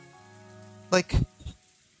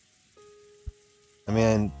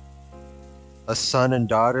mean, a son and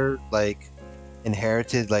daughter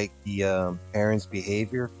inherited the parents'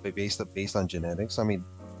 behavior based on genetics. I mean, it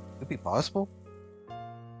could be possible.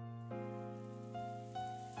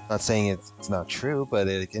 Not saying it's not true, but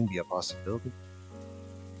it can be a possibility.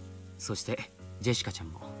 そしてジェシカちゃん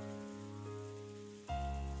も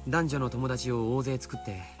男女の友達を大勢作っ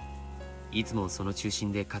ていつもその中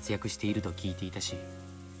心で活躍していると聞いていたし。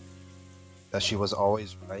 That she was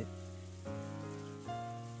always right.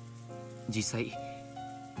 実際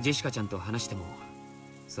ジェシカちゃんと話しても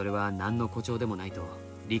それは何の誇張でもないと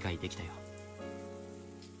理解できたよ。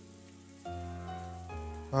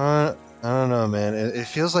 I don't know, man. It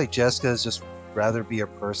feels like Jessica is just rather be a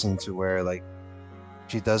person to where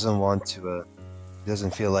she doesn't want to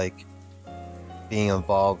doesn't feel like being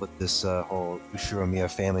involved with this whole Ushiromiya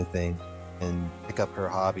family thing and pick up her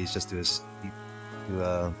hobbies just to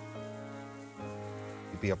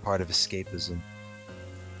be a part of escapism.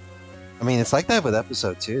 I mean, it's like that with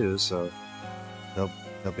episode 2, so no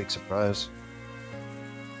big surprise.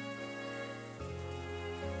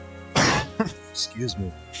 Excuse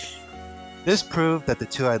me. This proved that the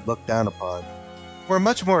two I'd looked down upon were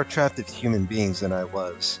much more attractive human beings than I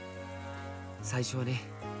was. 最初はね、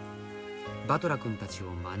バトラ君たち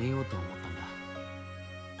を真似ようと思ったんだ。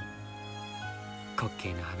滑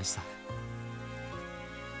稽な話さ。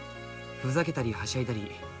ふざけたりはしゃいだ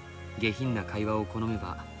り下品な会話を好め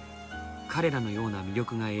ば彼らのような魅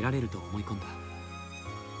力が得られると思い込んだ。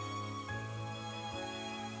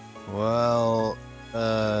 Well,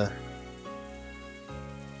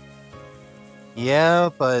 yeah,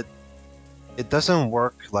 but it doesn't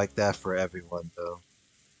work like that for everyone, though.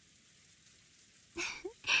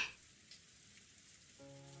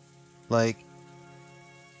 Like,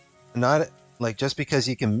 not like just because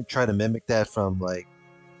you can try to mimic that from like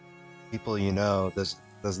people you know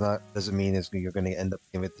doesn't mean you're going to end up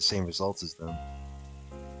getting the same results as them.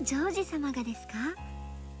 ジョージ様がですか？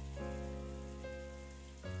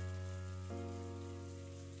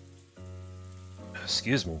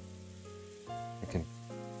 Excuse me. I can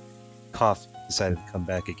cough. Decided to come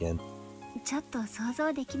back again. ちょっと想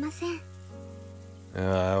像できません。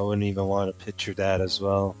 I wouldn't even want to picture that as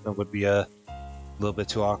well. That would be a little bit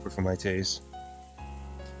too awkward for my taste.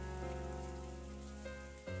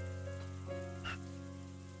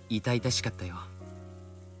 痛々しかったよ。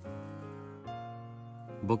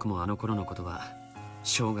僕もあの頃のことは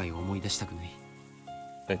生涯思い出したくない。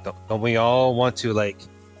Like, don't we all want to like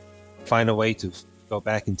find a way to go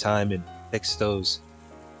back in time and fix those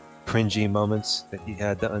cringy moments that he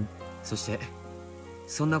had done? そして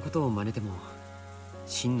そんなことを真似ても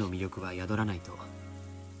真の魅力は宿らないと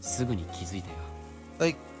すぐに気づいたよ。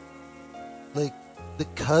Like the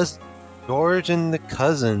George and the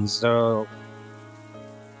cousins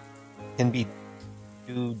can be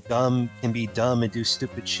dumb and do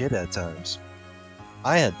stupid shit at times.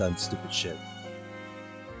 I had done stupid shit.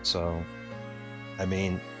 So, I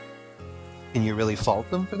mean, can you really fault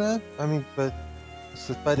them for that? I mean, but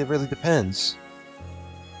it really depends.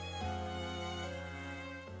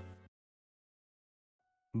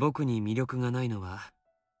 僕に魅力がないのは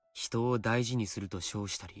人を大事にすると称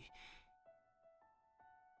したり、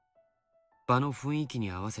場の雰囲気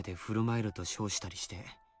に合わせて振る舞えると称したりして、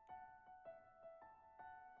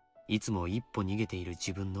いつも一歩逃げている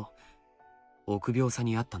自分の臆病さ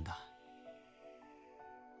にあったんだ。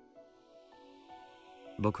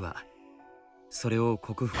僕はそれを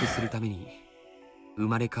克服するために生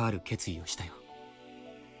まれ変わる決意をしたよ。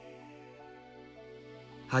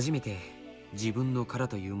初めて自分の殻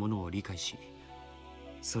というものを理解し、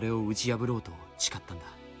それを打ち破ろうと誓ったんだ。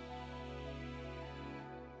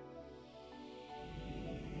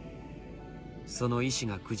その意志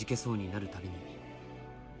がくじけそうになるたびに、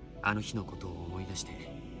あの日のことを思い出して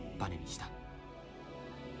バネにした。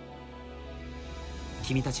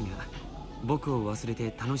君たちが僕を忘れ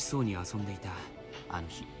て楽しそうに遊んでいたあの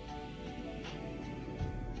日、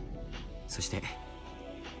そして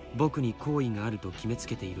僕に好意があると決めつ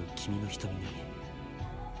けている君の瞳に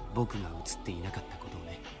僕が映っていなかったことを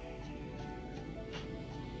ね。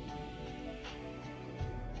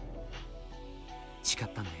誓っ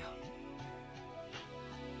たんだよ。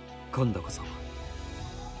今度こそ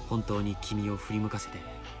本当に君を振り向かせて、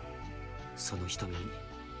その瞳に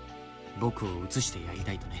僕を映してやり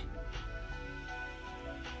たいとね。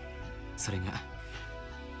それが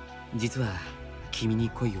実は君に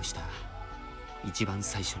恋をした一番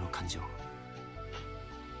最初の感情。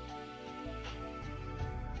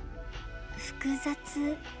複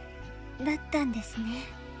雑だったんですね。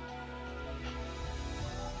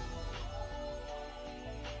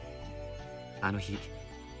あの日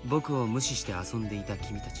僕を無視して遊んでいた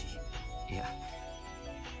君たち、いや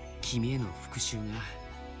君への復讐が。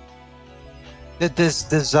This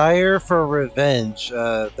desire for revenge,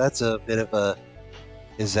 that's a bit of a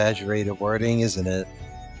exaggerated wording, isn't it?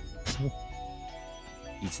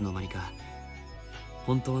 いつの間にか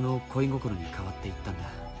本当の恋心に変わっていったんだ。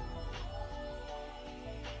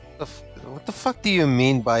What the fuck do you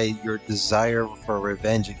mean by your desire for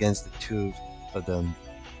revenge against the two of them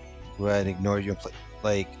who had ignored you?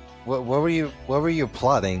 Like, what were you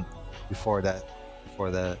plotting before that?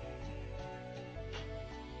 Before that?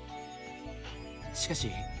 しか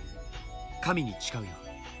し神に誓うよ。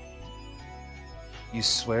You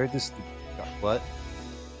swear this? What?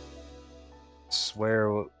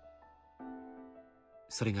 Swear?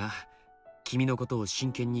 それが君のことを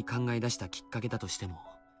真剣に考え出したきっかけだとしても、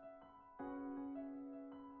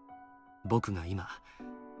僕が今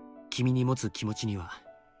君に持つ気持ちには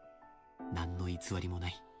何の偽りもな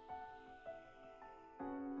い。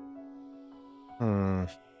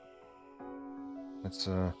That's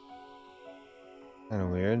kind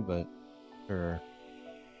of weird, but sure.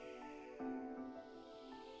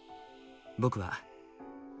 僕は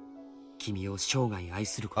君を生涯愛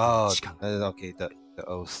することを誓う。Okay, the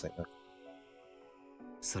oath thing.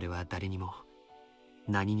 それは誰にも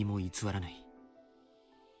何にも偽らない。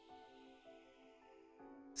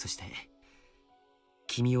そして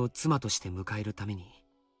君を妻として迎えるために、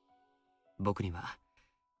僕には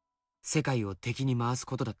世界を敵に回す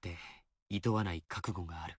ことだって厭わない覚悟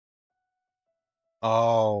がある。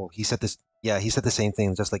Oh, he said this. Yeah, he said the same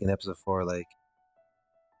thing, just like in episode 4. Like,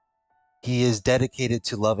 he is dedicated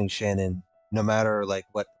to loving Shannon no matter like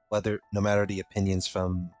whether no matter the opinions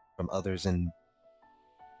from others in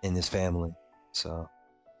his family. So,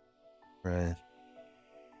 right.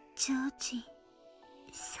 ジョージ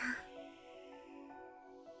さん。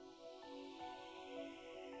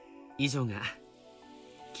以上が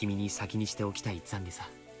君に先にしておきたい残でさ。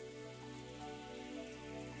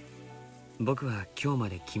僕は今日ま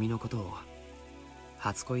で君のことを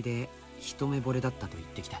初恋で一目惚れだったと言っ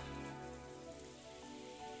てきた。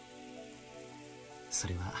そ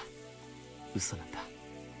れは嘘なんだ。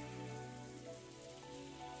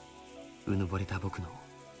うぬぼれた僕の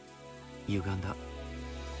歪んだ。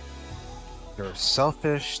 You're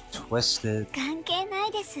selfish, twisted. 関係な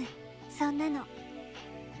いです、そんなの。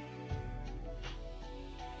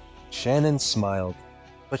 Shannon smiled,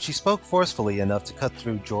 but she spoke forcefully enough to cut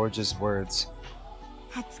through George's words.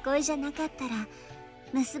 初恋じゃなかったら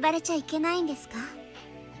結ばれちゃいけないんですか？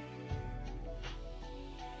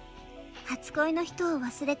初恋の人を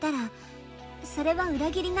忘れたらそれは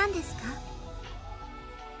裏切りなんですか？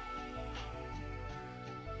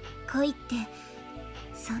恋って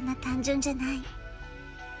そんな単純じゃない。い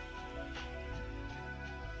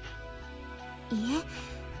え、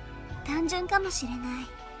単純かもしれない。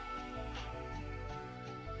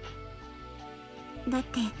だっ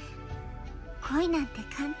て恋なんて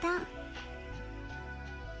簡単。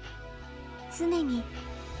常に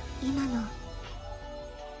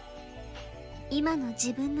今の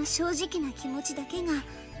自分の正直な気持ちだけが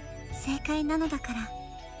正解なのだから。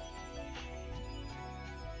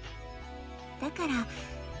だから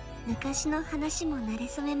昔の話も馴れ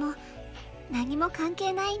初めも何も関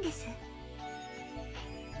係ないんです。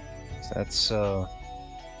 That's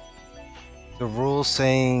the rule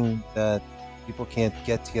saying that people can't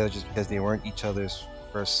get together just because they weren't each other's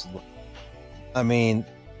first. I mean,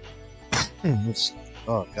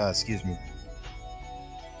 oh God, excuse me.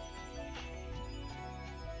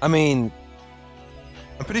 I mean,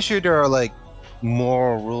 I'm pretty sure there are like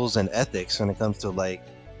moral rules and ethics when it comes to love,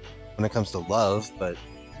 but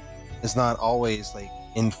it's not always like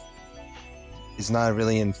it's not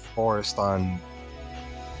really enforced on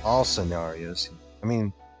all scenarios. I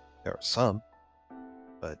mean, there are some,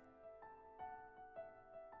 but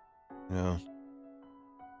you know,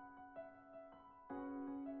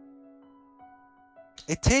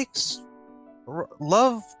 it takes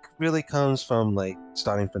love really comes from like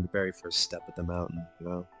starting from the very first step of the mountain, you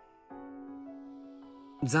know.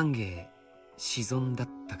 懺悔沈んだっ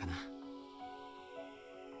たかな。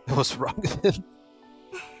 What's wrong with him?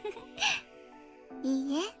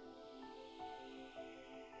 いいえ、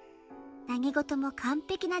何事も完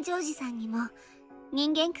璧なジョージさんにも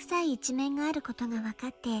人間臭い一面があることが分か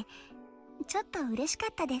ってちょっと嬉しか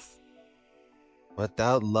ったです。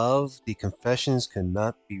 Without love, the confessions could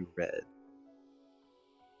not be read.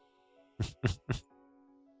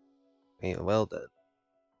 Yeah, well then.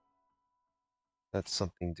 That's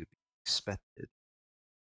something to be expected.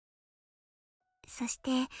 そし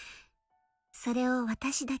てそれを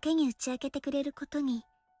私だけに打ち明けてくれることに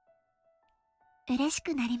嬉し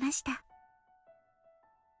くなりました。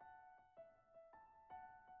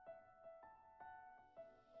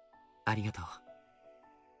ありがとう。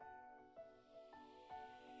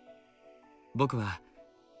僕は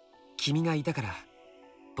君がいたから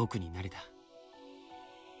僕になれた。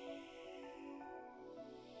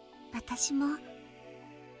私も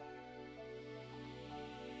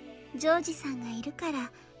ジョージさんがいるから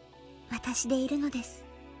私でいるのです。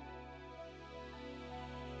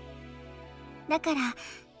だから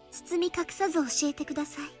包み隠さず教えてくだ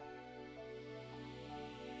さい。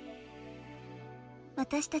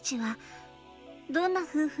私たちはどんな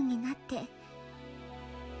夫婦になって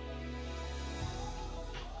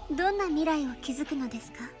どんな未来を築くので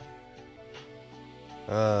すか？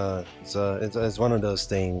 It's one of those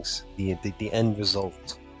things. The end result.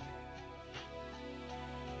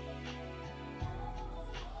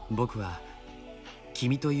 僕は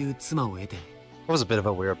君という妻を得て That was a bit of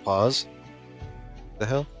a weird pause. The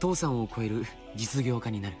hell? 父さんを超える実業家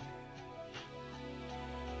になる。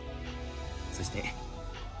そして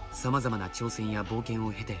さまざまな挑戦や冒険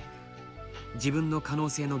を経て自分の可能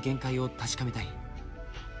性の限界を確かめたい。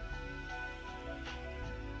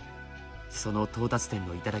その到達点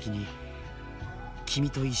の頂に君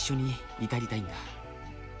と一緒に至りたいんだ。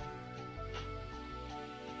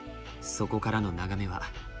そこからの眺めは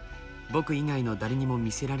僕以外の誰にも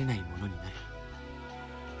見せられないものになる。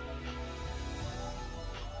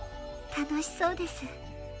楽しそうです。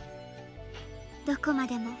どこま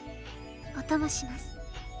でもお供します。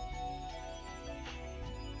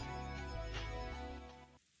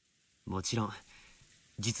もちろん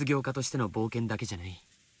実業家としての冒険だけじゃない。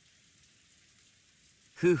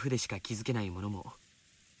夫婦でしか気づけないものも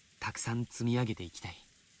たくさん積み上げていきたい。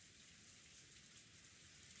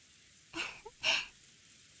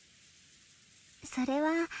それ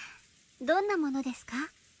はどんなものですか？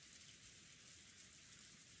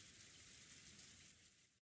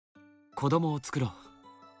子供を作ろ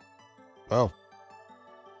う。Oh.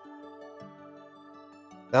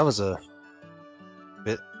 That was a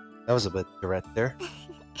bit direct there.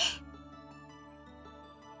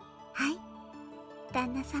 はい、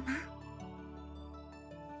旦那様。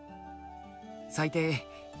最低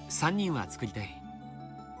3人は作りたい。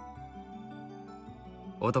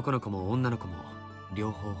男の子も女の子も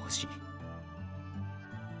両方欲しい。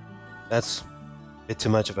That's a bit too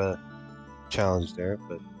much of a challenge there,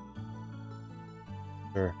 but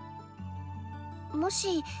sure. も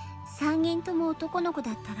し3人とも男の子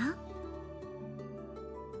だったら？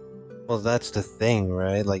 Well, that's the thing,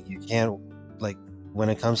 right? Like you can't, like when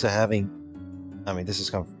it comes to having, I mean,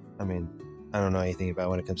 I don't know anything about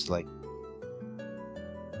when it comes to like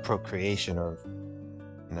procreation or,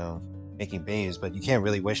 making babies, but you can't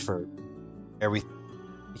really wish for you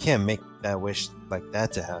can't make that wish like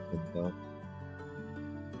that to happen, though.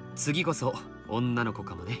 次こそ女の子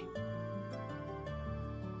かもね。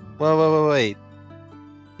Wait.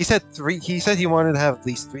 He said he wanted to have at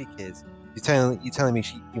least 3 kids. You telling me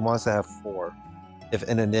he wants to have 4.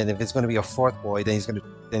 And then if it's going to be a 4th boy, then he's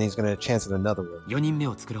gonna chance at another one. 4人目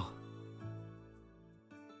を作ろう。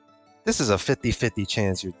This is a 50-50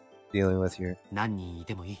 chance you're dealing with here. 何人い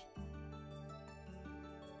てもいい。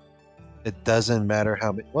It doesn't matter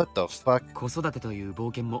how many. What the fuck? 子育てという冒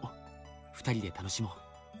険も2人で楽しもう。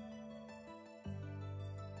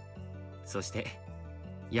そして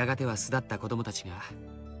やがては巣立った子供たちが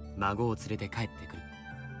孫を連れて帰ってくる。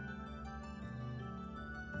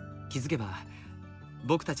気づけば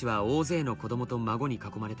僕たちは大勢の子供と孫に囲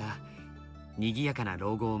まれた賑やかな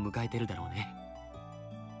老後を迎えてるだろうね。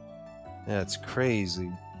That's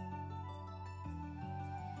crazy.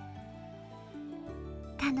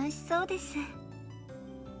 楽しそうです。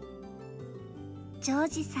ジョー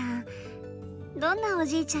ジさん、どんなお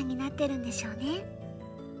じいちゃんになってるんでしょうね。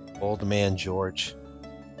Old man George.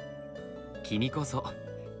 君こそ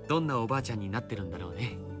どんなおばあちゃんになってるんだろう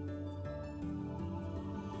ね。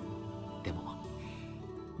でも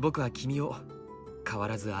僕は君を変わ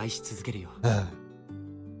らず愛し続けるよ。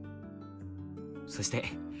そして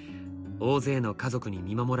大勢の家族に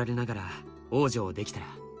見守られながら王女をできたら、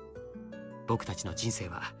僕たちの人生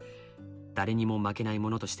は誰にも負けない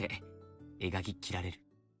ものとして描き切られる。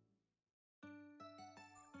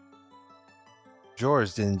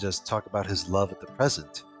George didn't just talk about his love at the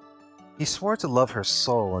present. He swore to love her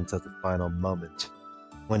soul until the final moment,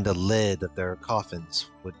 when the lid of their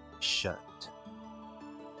coffins would be shut.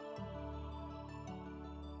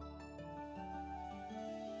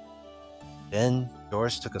 Then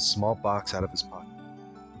George took a small box out of his pocket.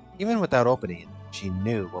 Even without opening it, she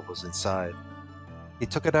knew what was inside. He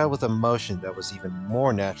took it out with a motion that was even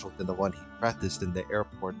more natural than the one he practiced in the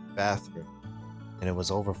airport bathroom, and it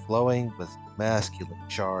was overflowing with masculine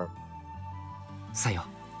charm. さよ。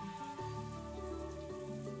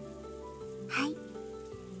はい。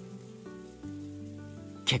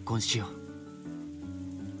結婚しよう。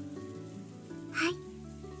はい。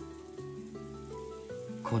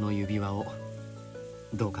この指輪を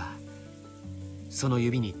どうかその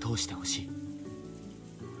指に通してほしい。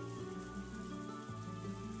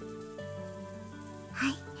は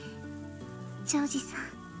い、ジョージさん。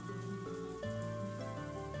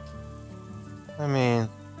I mean,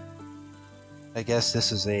 I guess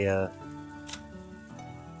this is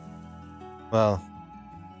well,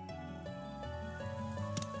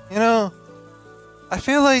 I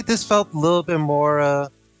feel like this felt a little bit more,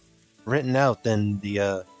 written out than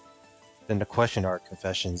the question art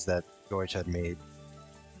confessions that George had made.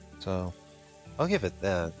 So, I'll give it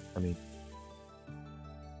that. I mean,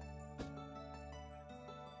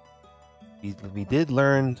 we did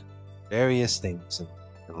learn various things in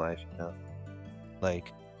life,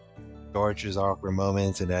 like George's awkward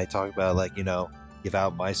moments, and I talk about give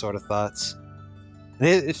out my sort of thoughts. And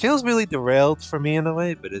it feels really derailed for me in a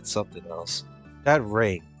way, but it's something else. That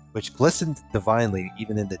ring, which glistened divinely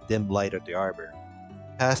even in the dim light of the arbor,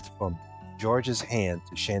 passed from George's hand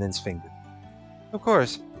to Shannon's finger. Of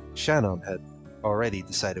course, Shannon had already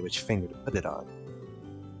decided which finger to put it on.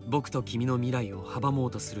 僕と君の未来を阻も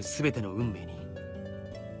うとする全ての運命に、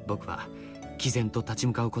僕は毅然と立ち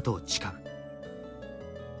向かうことを誓う。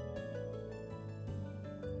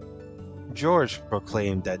George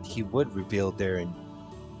proclaimed that he would reveal their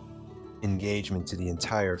engagement to the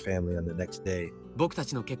entire family on the next day. 僕た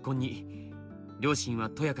ちの結婚に両親は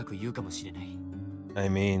とやかく言うかもしれない。I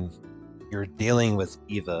mean, you're dealing with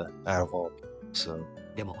Eva out of all, so.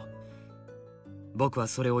 でも僕は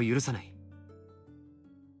それを許さない。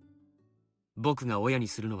僕が親に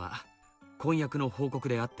するのは婚約の報告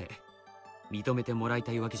であって認めてもらい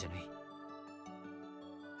たいわけじゃない。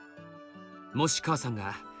もし母さん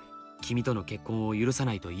が君との結婚を許さ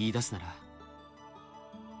ないと言い出すなら、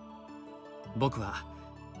僕は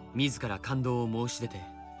自ら感動を申し出て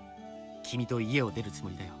君と家を出るつも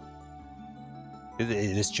りだよ。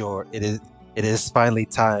It is finally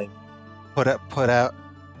time. Put out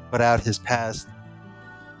his past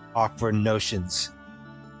awkward notions,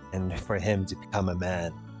 and for him to become a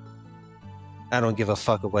man. I don't give a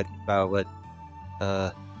fuck about what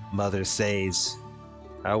mother says.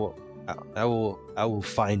 I will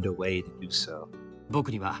find a way to do so.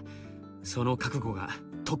 僕にはその覚悟が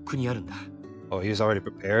とっくにあるんだ。Oh, he was already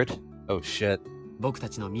prepared? Oh shit. 僕た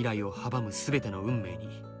ちの未来を阻む全ての運命に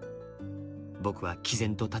僕は毅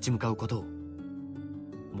然と立ち向かうことを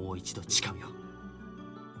もう一度誓うよ。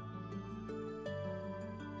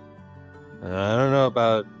I don't know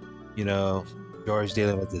about, George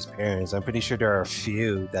dealing with his parents. I'm pretty sure there are a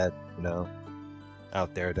few that,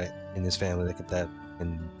 out there that in his family that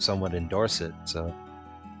can somewhat endorse it. So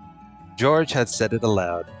George had said it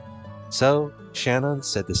aloud. So Shannon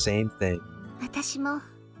said the same thing. 私も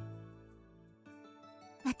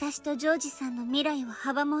私とジョージさんの未来を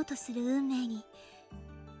阻もうとする運命に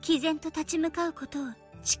毅然と立ち向かうことを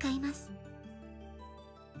誓います。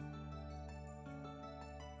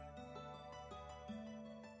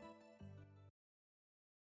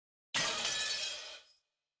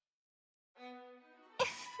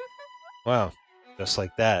Wow, just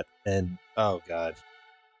like that. And oh god,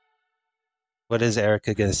 what is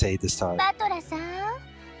Erika gonna say this time? バトラさん、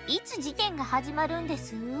いつ事件が始まるんで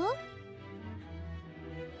す？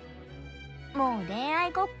もう恋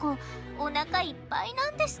愛ごっこお腹いっぱい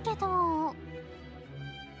なんですけど。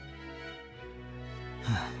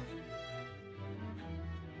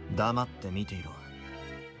黙って見ていろ。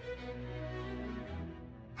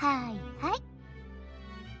はいはい。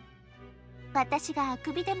私があ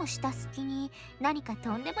くびでもした隙に何か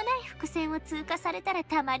とんでもない伏線を通過されたら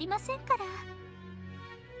たまりませんから。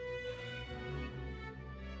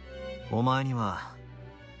お前には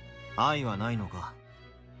愛はないのか？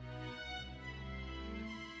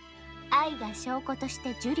愛が証拠とし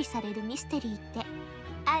て受理されるミステリーって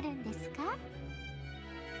あるんですか？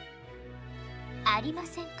ありま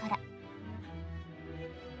せんから。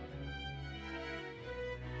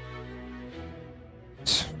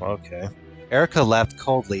Okay. Erika laughed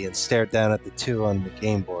coldly and stared down at the two on the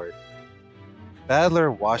game board.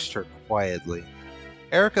 Badler watched her quietly.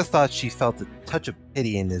 Erika thought she felt a touch of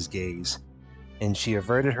pity in his gaze, and she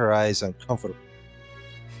averted her eyes uncomfortably.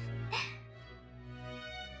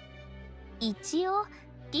 一応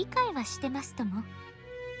理解はしてますとも。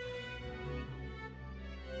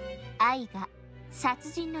愛が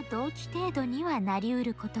殺人の動機程度にはなりう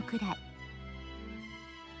ることくら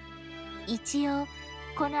い。一応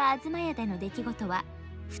この東屋での出来事は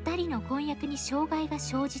2人の婚約に障害が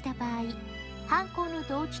生じた場合、犯行の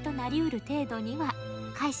動機となりうる程度には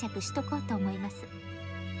解釈しとこうと思います。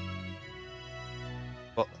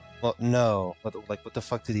Well, no. What the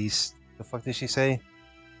fuck did she say?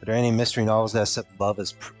 Are there any mystery novels that accept love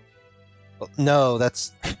as well, no,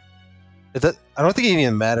 that's I don't think it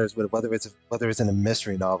even matters whether it's in a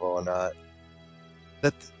mystery novel or not.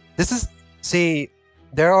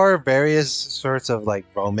 There are various sorts of like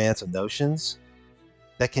romance and notions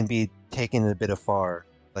that can be taken a bit afar,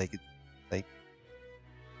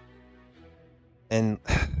 and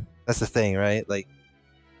that's the thing, right? Like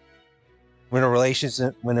when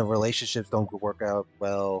relationships don't work out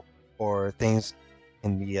well, or things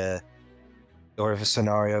can be or if a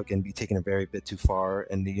scenario can be taken a very bit too far,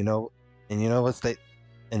 and you know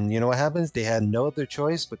what happens? They had no other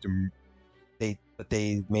choice but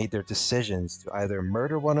they made their decisions to either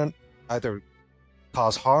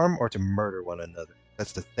cause harm or to murder one another.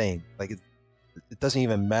 That's the thing. Like it doesn't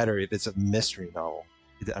even matter if it's a mystery novel.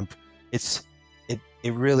 It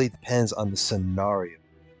really depends on the scenario.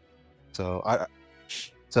 So I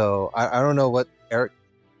don't know what Eric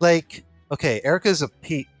like. Okay, Erika is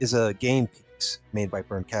a game piece made by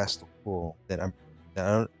Burncastle. Cool. I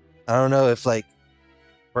don't know if like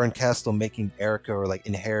Burncastle making Erika or like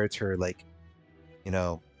inherits her like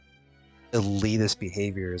elitist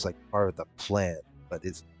behavior is like part of the plan, but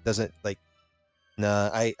it doesn't like. Nah,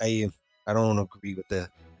 I don't agree with the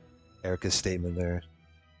Erika's statement there.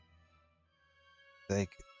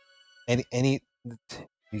 Like any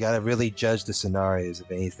you gotta really judge the scenarios if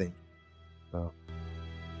anything. So.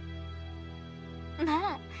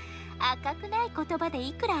 まあ赤くない言葉で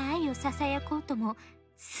いくら愛をささやこうとも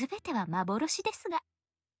全ては幻ですが。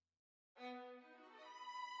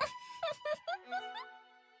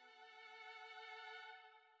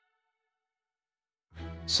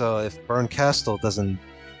So if Burn Castle doesn't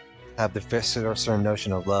have the certain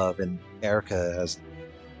notion of love, and Erika has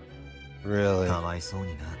really. かわいそう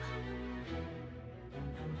にな。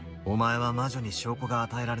お前は魔女に証拠が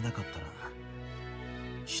与えられなかったら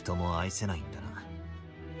人も愛せないんだな。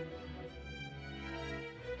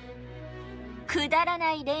くだら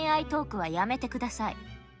ない恋愛トークはやめてください。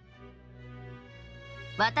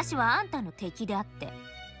私はあんたの敵であって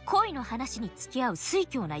恋の話に付き合う酔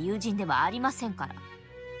狂な友人ではありませんから。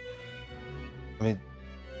I mean,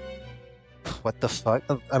 what the fuck?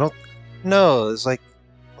 I don't know. It's like,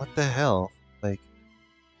 what the hell? Like,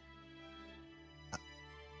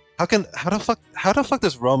 how the fuck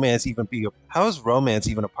does romance even be? How is romance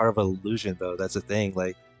even a part of an illusion though? That's the thing.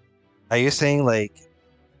 Like, are you saying like,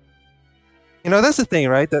 that's the thing,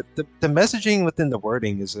 right? The messaging within the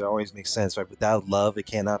wording is it always makes sense, right? Without love, the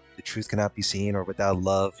truth cannot be seen, or without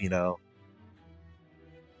love, yada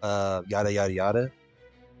yada yada.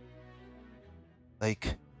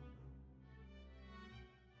 Like,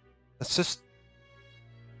 it's just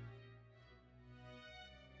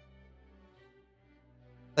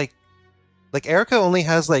like Erika only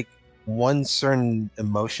has like one certain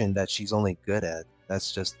emotion that she's only good at.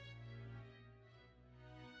 That's just,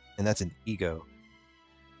 and that's an ego.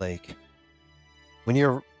 Like, when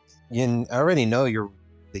I already know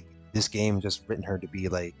like, this game just written her to be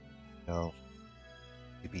like, to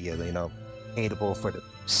be hateable for the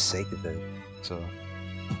sake of it. So,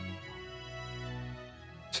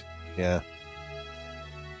 yeah.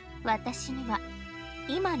 私には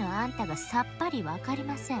今のあんたがさっぱりわかり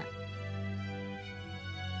ません。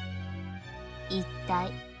一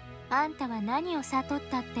体あんたは何を悟っ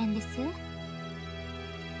たってんです？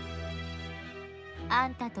あ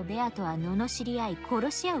んたとベアとは罵り合い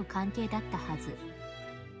殺し合う関係だったはず。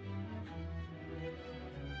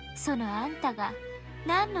そのあんたが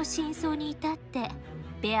何の真相に至って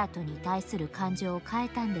ベアトに対する感情を変え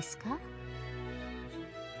たんですか？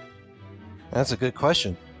 That's a good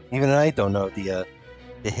question. Even I don't know the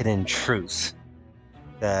hidden truth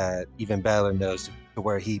that even Balor knows to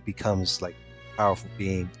where he becomes like a powerful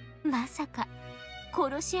being. まさか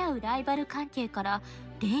殺し合うライバル関係から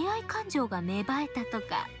恋愛感情が芽生えたと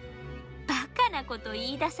かバカなこと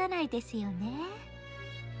言い出さないですよね。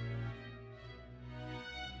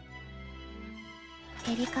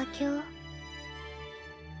エリカ卿、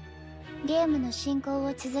ゲームの進行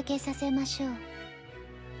を続けさせましょう。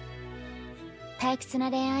退屈な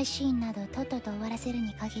恋愛シーンなどとっとと終わらせる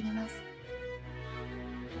に限ります。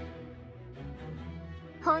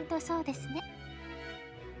ほんとそうですね。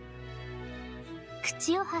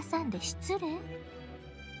口を挟んで失礼。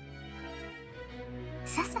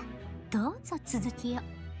ささどうぞ続きを。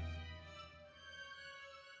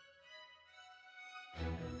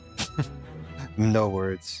No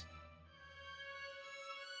words.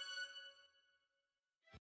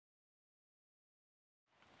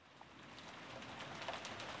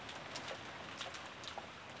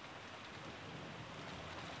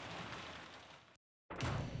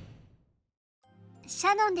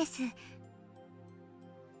 Shannon です。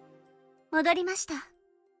戻りました。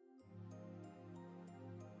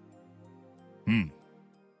うん。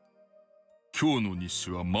今日の日誌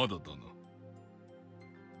はまだだな。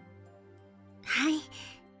はい。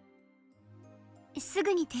す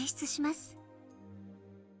ぐに提出します。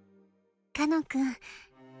カノン君、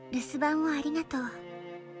留守番をありがとう。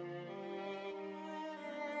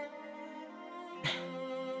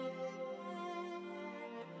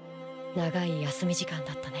長い休み時間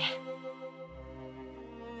だったね。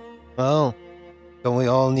Well, don't we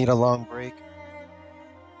all need a long break?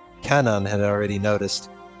 Shannon had already noticed.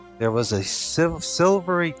 There was a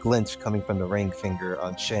silvery glint coming from the ring finger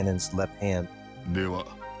on Shannon's left hand. では、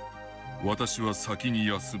私は先に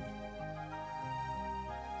休む。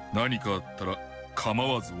何かあったら構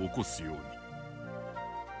わず起こすように。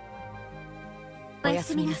おや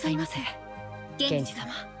すみなさいませ、源氏様。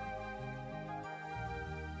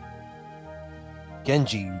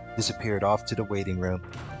Genji disappeared off to the waiting room.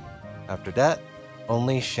 After that,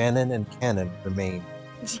 only Shannon and Cannon remained.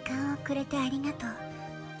 時間をくれてありがとう。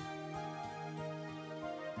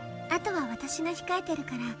あとは私が控えてる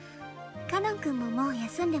から、カノン君ももう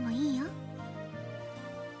休んでもいいよ。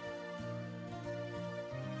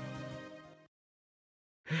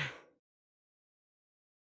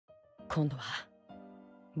今度は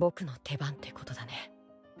僕の出番ってことだね。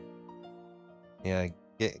Yeah,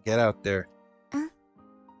 get out there.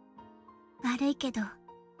 悪いけど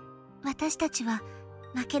私たちは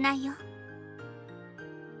負けないよ。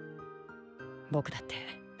僕だって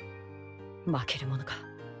負けるものか。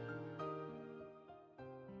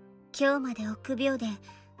今日まで臆病で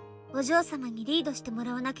お嬢様にリードしても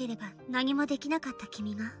らわなければ何もできなかった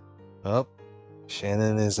君が。Oh,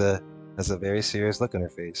 Shannon has a very serious look on her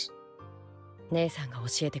face. 姉さんが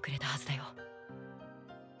教えてくれたはずだよ。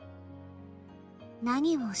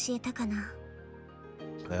何を教えたかな。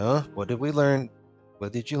Well, what did we learn?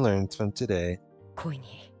 What did you learn from today? 恋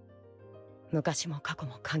に昔も過去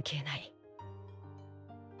も関係ない。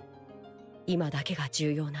今だけが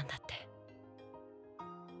重要なんだって。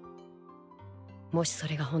もしそ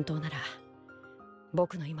れが本当なら、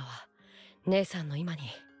僕の今は姉さんの今に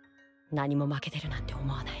何も負けてるなんて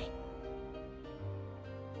思わない。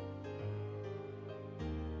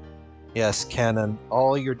Yes, Canon,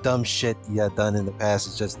 all your dumb shit you had done in the past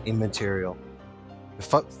is just immaterial.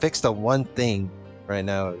 Fix the one thing right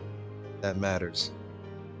now that matters.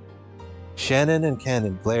 Shannon and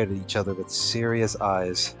Canon glared at each other with serious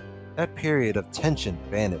eyes. That period of tension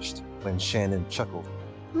vanished when Shannon chuckled.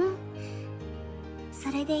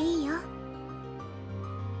 それでいいよ。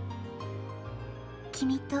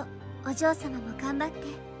君とお嬢様も頑張っ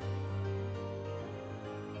て。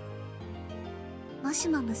もし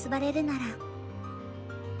も結ばれるなら、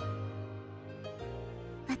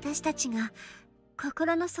私たちが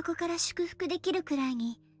心の底から祝福できるくらい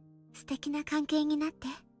に素敵な関係になって。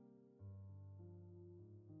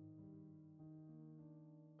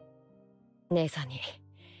姉さんに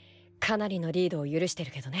かなりのリードを許して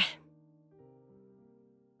るけどね。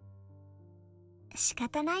仕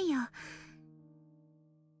方ないよ。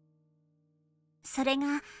それ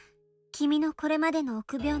が君のこれまでの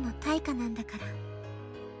臆病の対価なんだか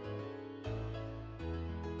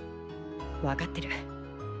ら。分かってる。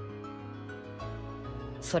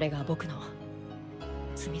それが僕の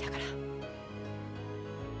罪だから。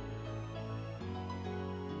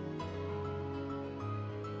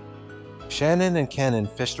Shannon and Canon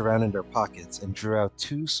fished around in their pockets and drew out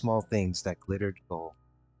two small things that glittered gold.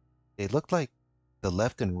 They looked like the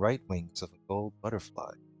left and right wings of a gold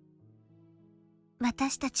butterfly.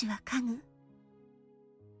 私たちは家具。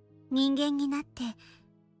人間になって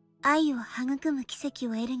愛を育む奇跡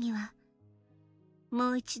を得るには、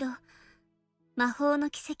もう一度魔法の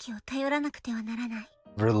奇跡を頼らなくてはならない。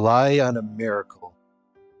Rely on a miracle.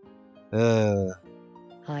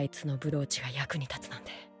 あいつのブローチが役に立つなん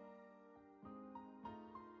て。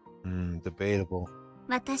Debatable.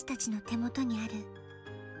 私たちの手元にある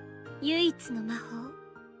唯一の魔法。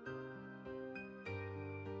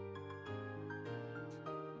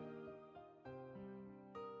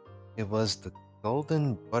It was the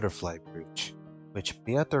golden butterfly brooch, which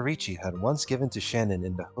Beato Ricci had once given to Shannon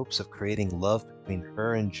in the hopes of creating love between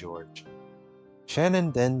her and George.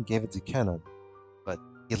 Shannon then gave it to Canon, but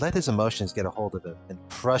he let his emotions get a hold of him and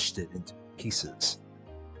crushed it into pieces.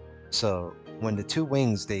 So, when the two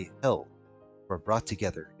wings they held were brought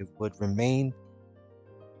together, it would regain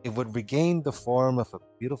the form of a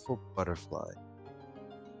beautiful butterfly.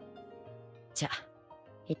 じゃあ、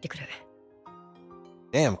行ってくる。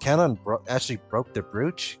Damn, Canon actually broke the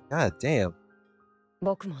brooch? God damn.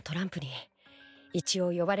 僕もトランプに一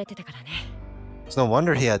応呼ばれてたからね。It's no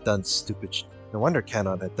wonder he had done no wonder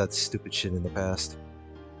Canon had done stupid shit in the past.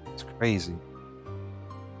 It's crazy.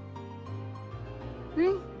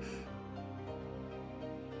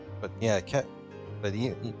 But yeah, but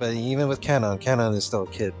even with Canon is still a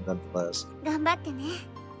kid nonetheless. 頑張ってね。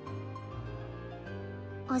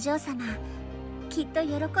お嬢様、きっと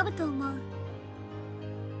喜ぶと思う。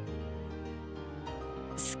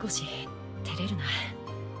少し照れるな。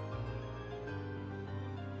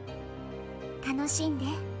楽しんで。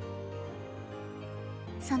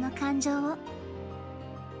その感情を。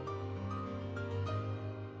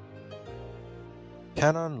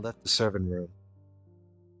Canon left the servant room.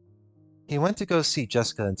 He went to go see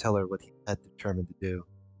Jessica and tell her what he had determined to do.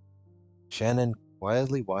 Shannon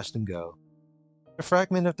quietly watched him go. A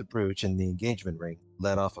fragment of the brooch and the engagement ring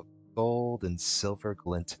let off a gold and silver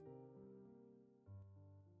glint.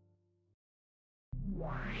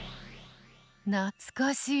 懐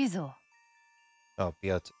かしいぞ。Oh,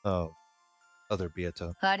 other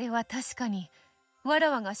Beato. あれは確かにわ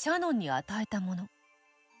らわがシャノンに与えたもの。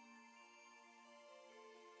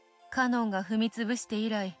カノンが踏みつぶして以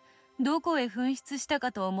来、どこへ紛失した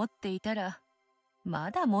かと思っていたら、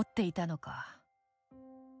まだ持っていたのか。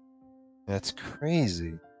That's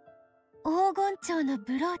crazy. 黄金蝶の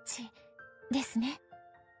ブローチですね。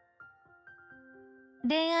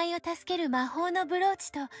恋愛を助ける魔法のブロー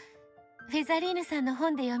チとフェザリーヌさんの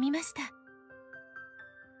本で読みました。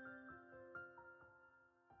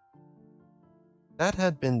That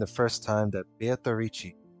had been the first time that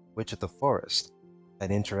Beatrice, Witch of the Forest,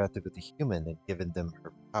 had interacted with a human and given them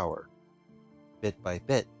her power. Bit by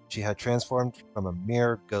bit, she had transformed from a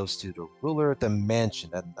mere ghost to the ruler of the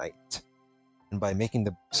mansion at night. And by making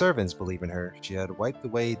the servants believe in her, she had wiped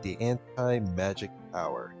away the anti-magic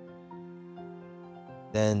power.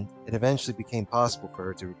 Then, it eventually became possible for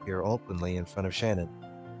her to appear openly in front of Shannon,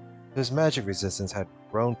 whose magic resistance had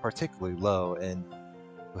grown particularly low and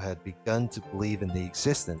who had begun to believe in the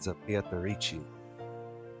existence of Beatrice.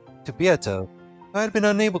 To Beato, who had been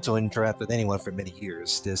unable to interact with anyone for many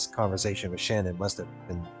years, this conversation with Shannon must have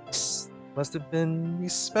been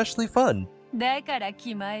especially fun. だから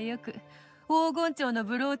気前よく黄金蝶の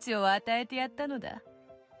ブローチを与えてやったのだ。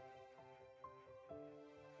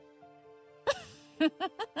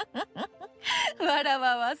わら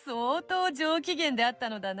わは相当上機嫌であった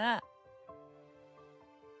のだな。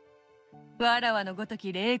わらわのごと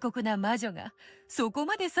き冷酷な魔女がそこ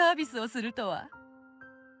までサービスをするとは。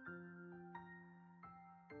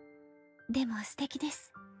でも素敵で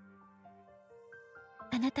す。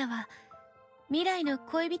あなたは未来の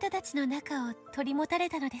恋人たちの仲を取り持たれ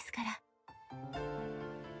たのですから。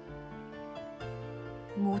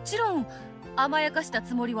もちろん甘やかした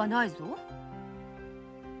つもりはないぞ。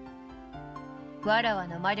わらわ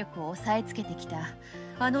の魔力を押さえつけてきた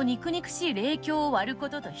あの肉々しい霊境を割るこ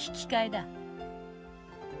とと引き換えだ。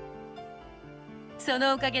そ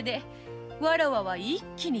のおかげでわらわは一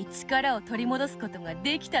気に力を取り戻すことが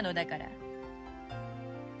できたのだから。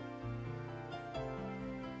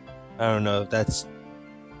I don't know if that's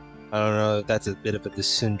a bit of a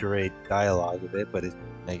tsundere dialogue of it, but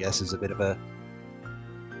I guess it's a bit of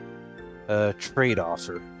a trade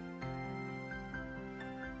offer.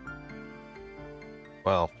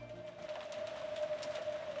 Well.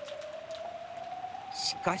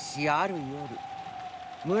 しかしある夜、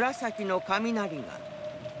紫の雷が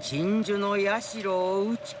鎮守の社を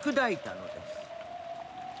打ち砕いたので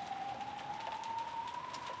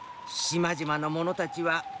す。島々の者たち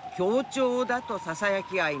は協調だとささや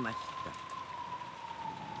き合いまし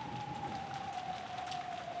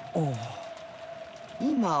た。おお、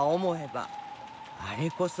今思えばあれ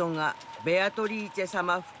こそがベアトリーチェ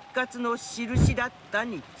様復活の印だった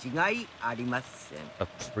に違いありません。A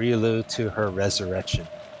prelude to her resurrection.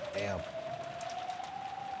 Damn.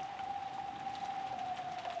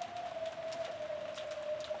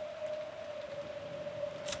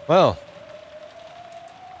 Well,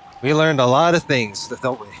 we learned a lot of things,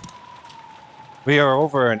 don't we? We are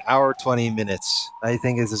over an hour 20 minutes. I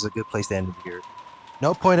think this is a good place to end it here.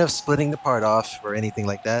 No point of splitting the part off or anything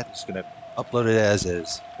like that. I'm just gonna upload it as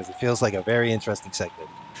is, because it feels like a very interesting segment.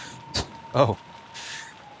 Oh.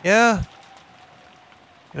 Yeah.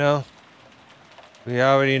 You know, we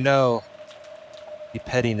already know the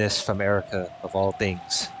pettiness from Erika, of all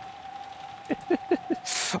things.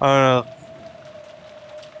 I don't know.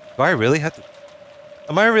 Do I really have to...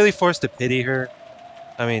 Am I really forced to pity her?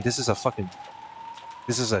 I mean, this is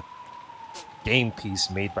a game piece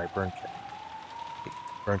made by Burnt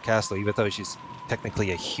Castle, even though she's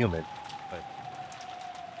technically a human. But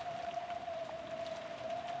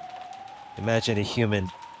imagine a human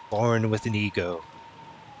born with an ego.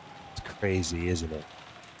 It's crazy, isn't it?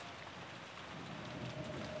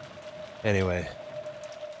 Anyway.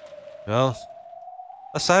 Well,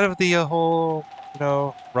 aside of the whole,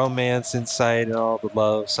 romance inside and all the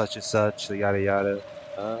love, such and such, the yada yada,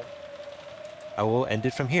 I will end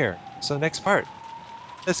it from here. So next part,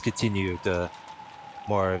 let's continue the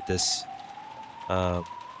more of this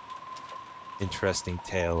interesting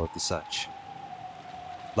tale of the such.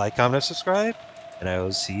 Like, comment, subscribe, and I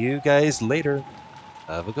will see you guys later.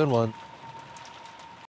 Have a good one.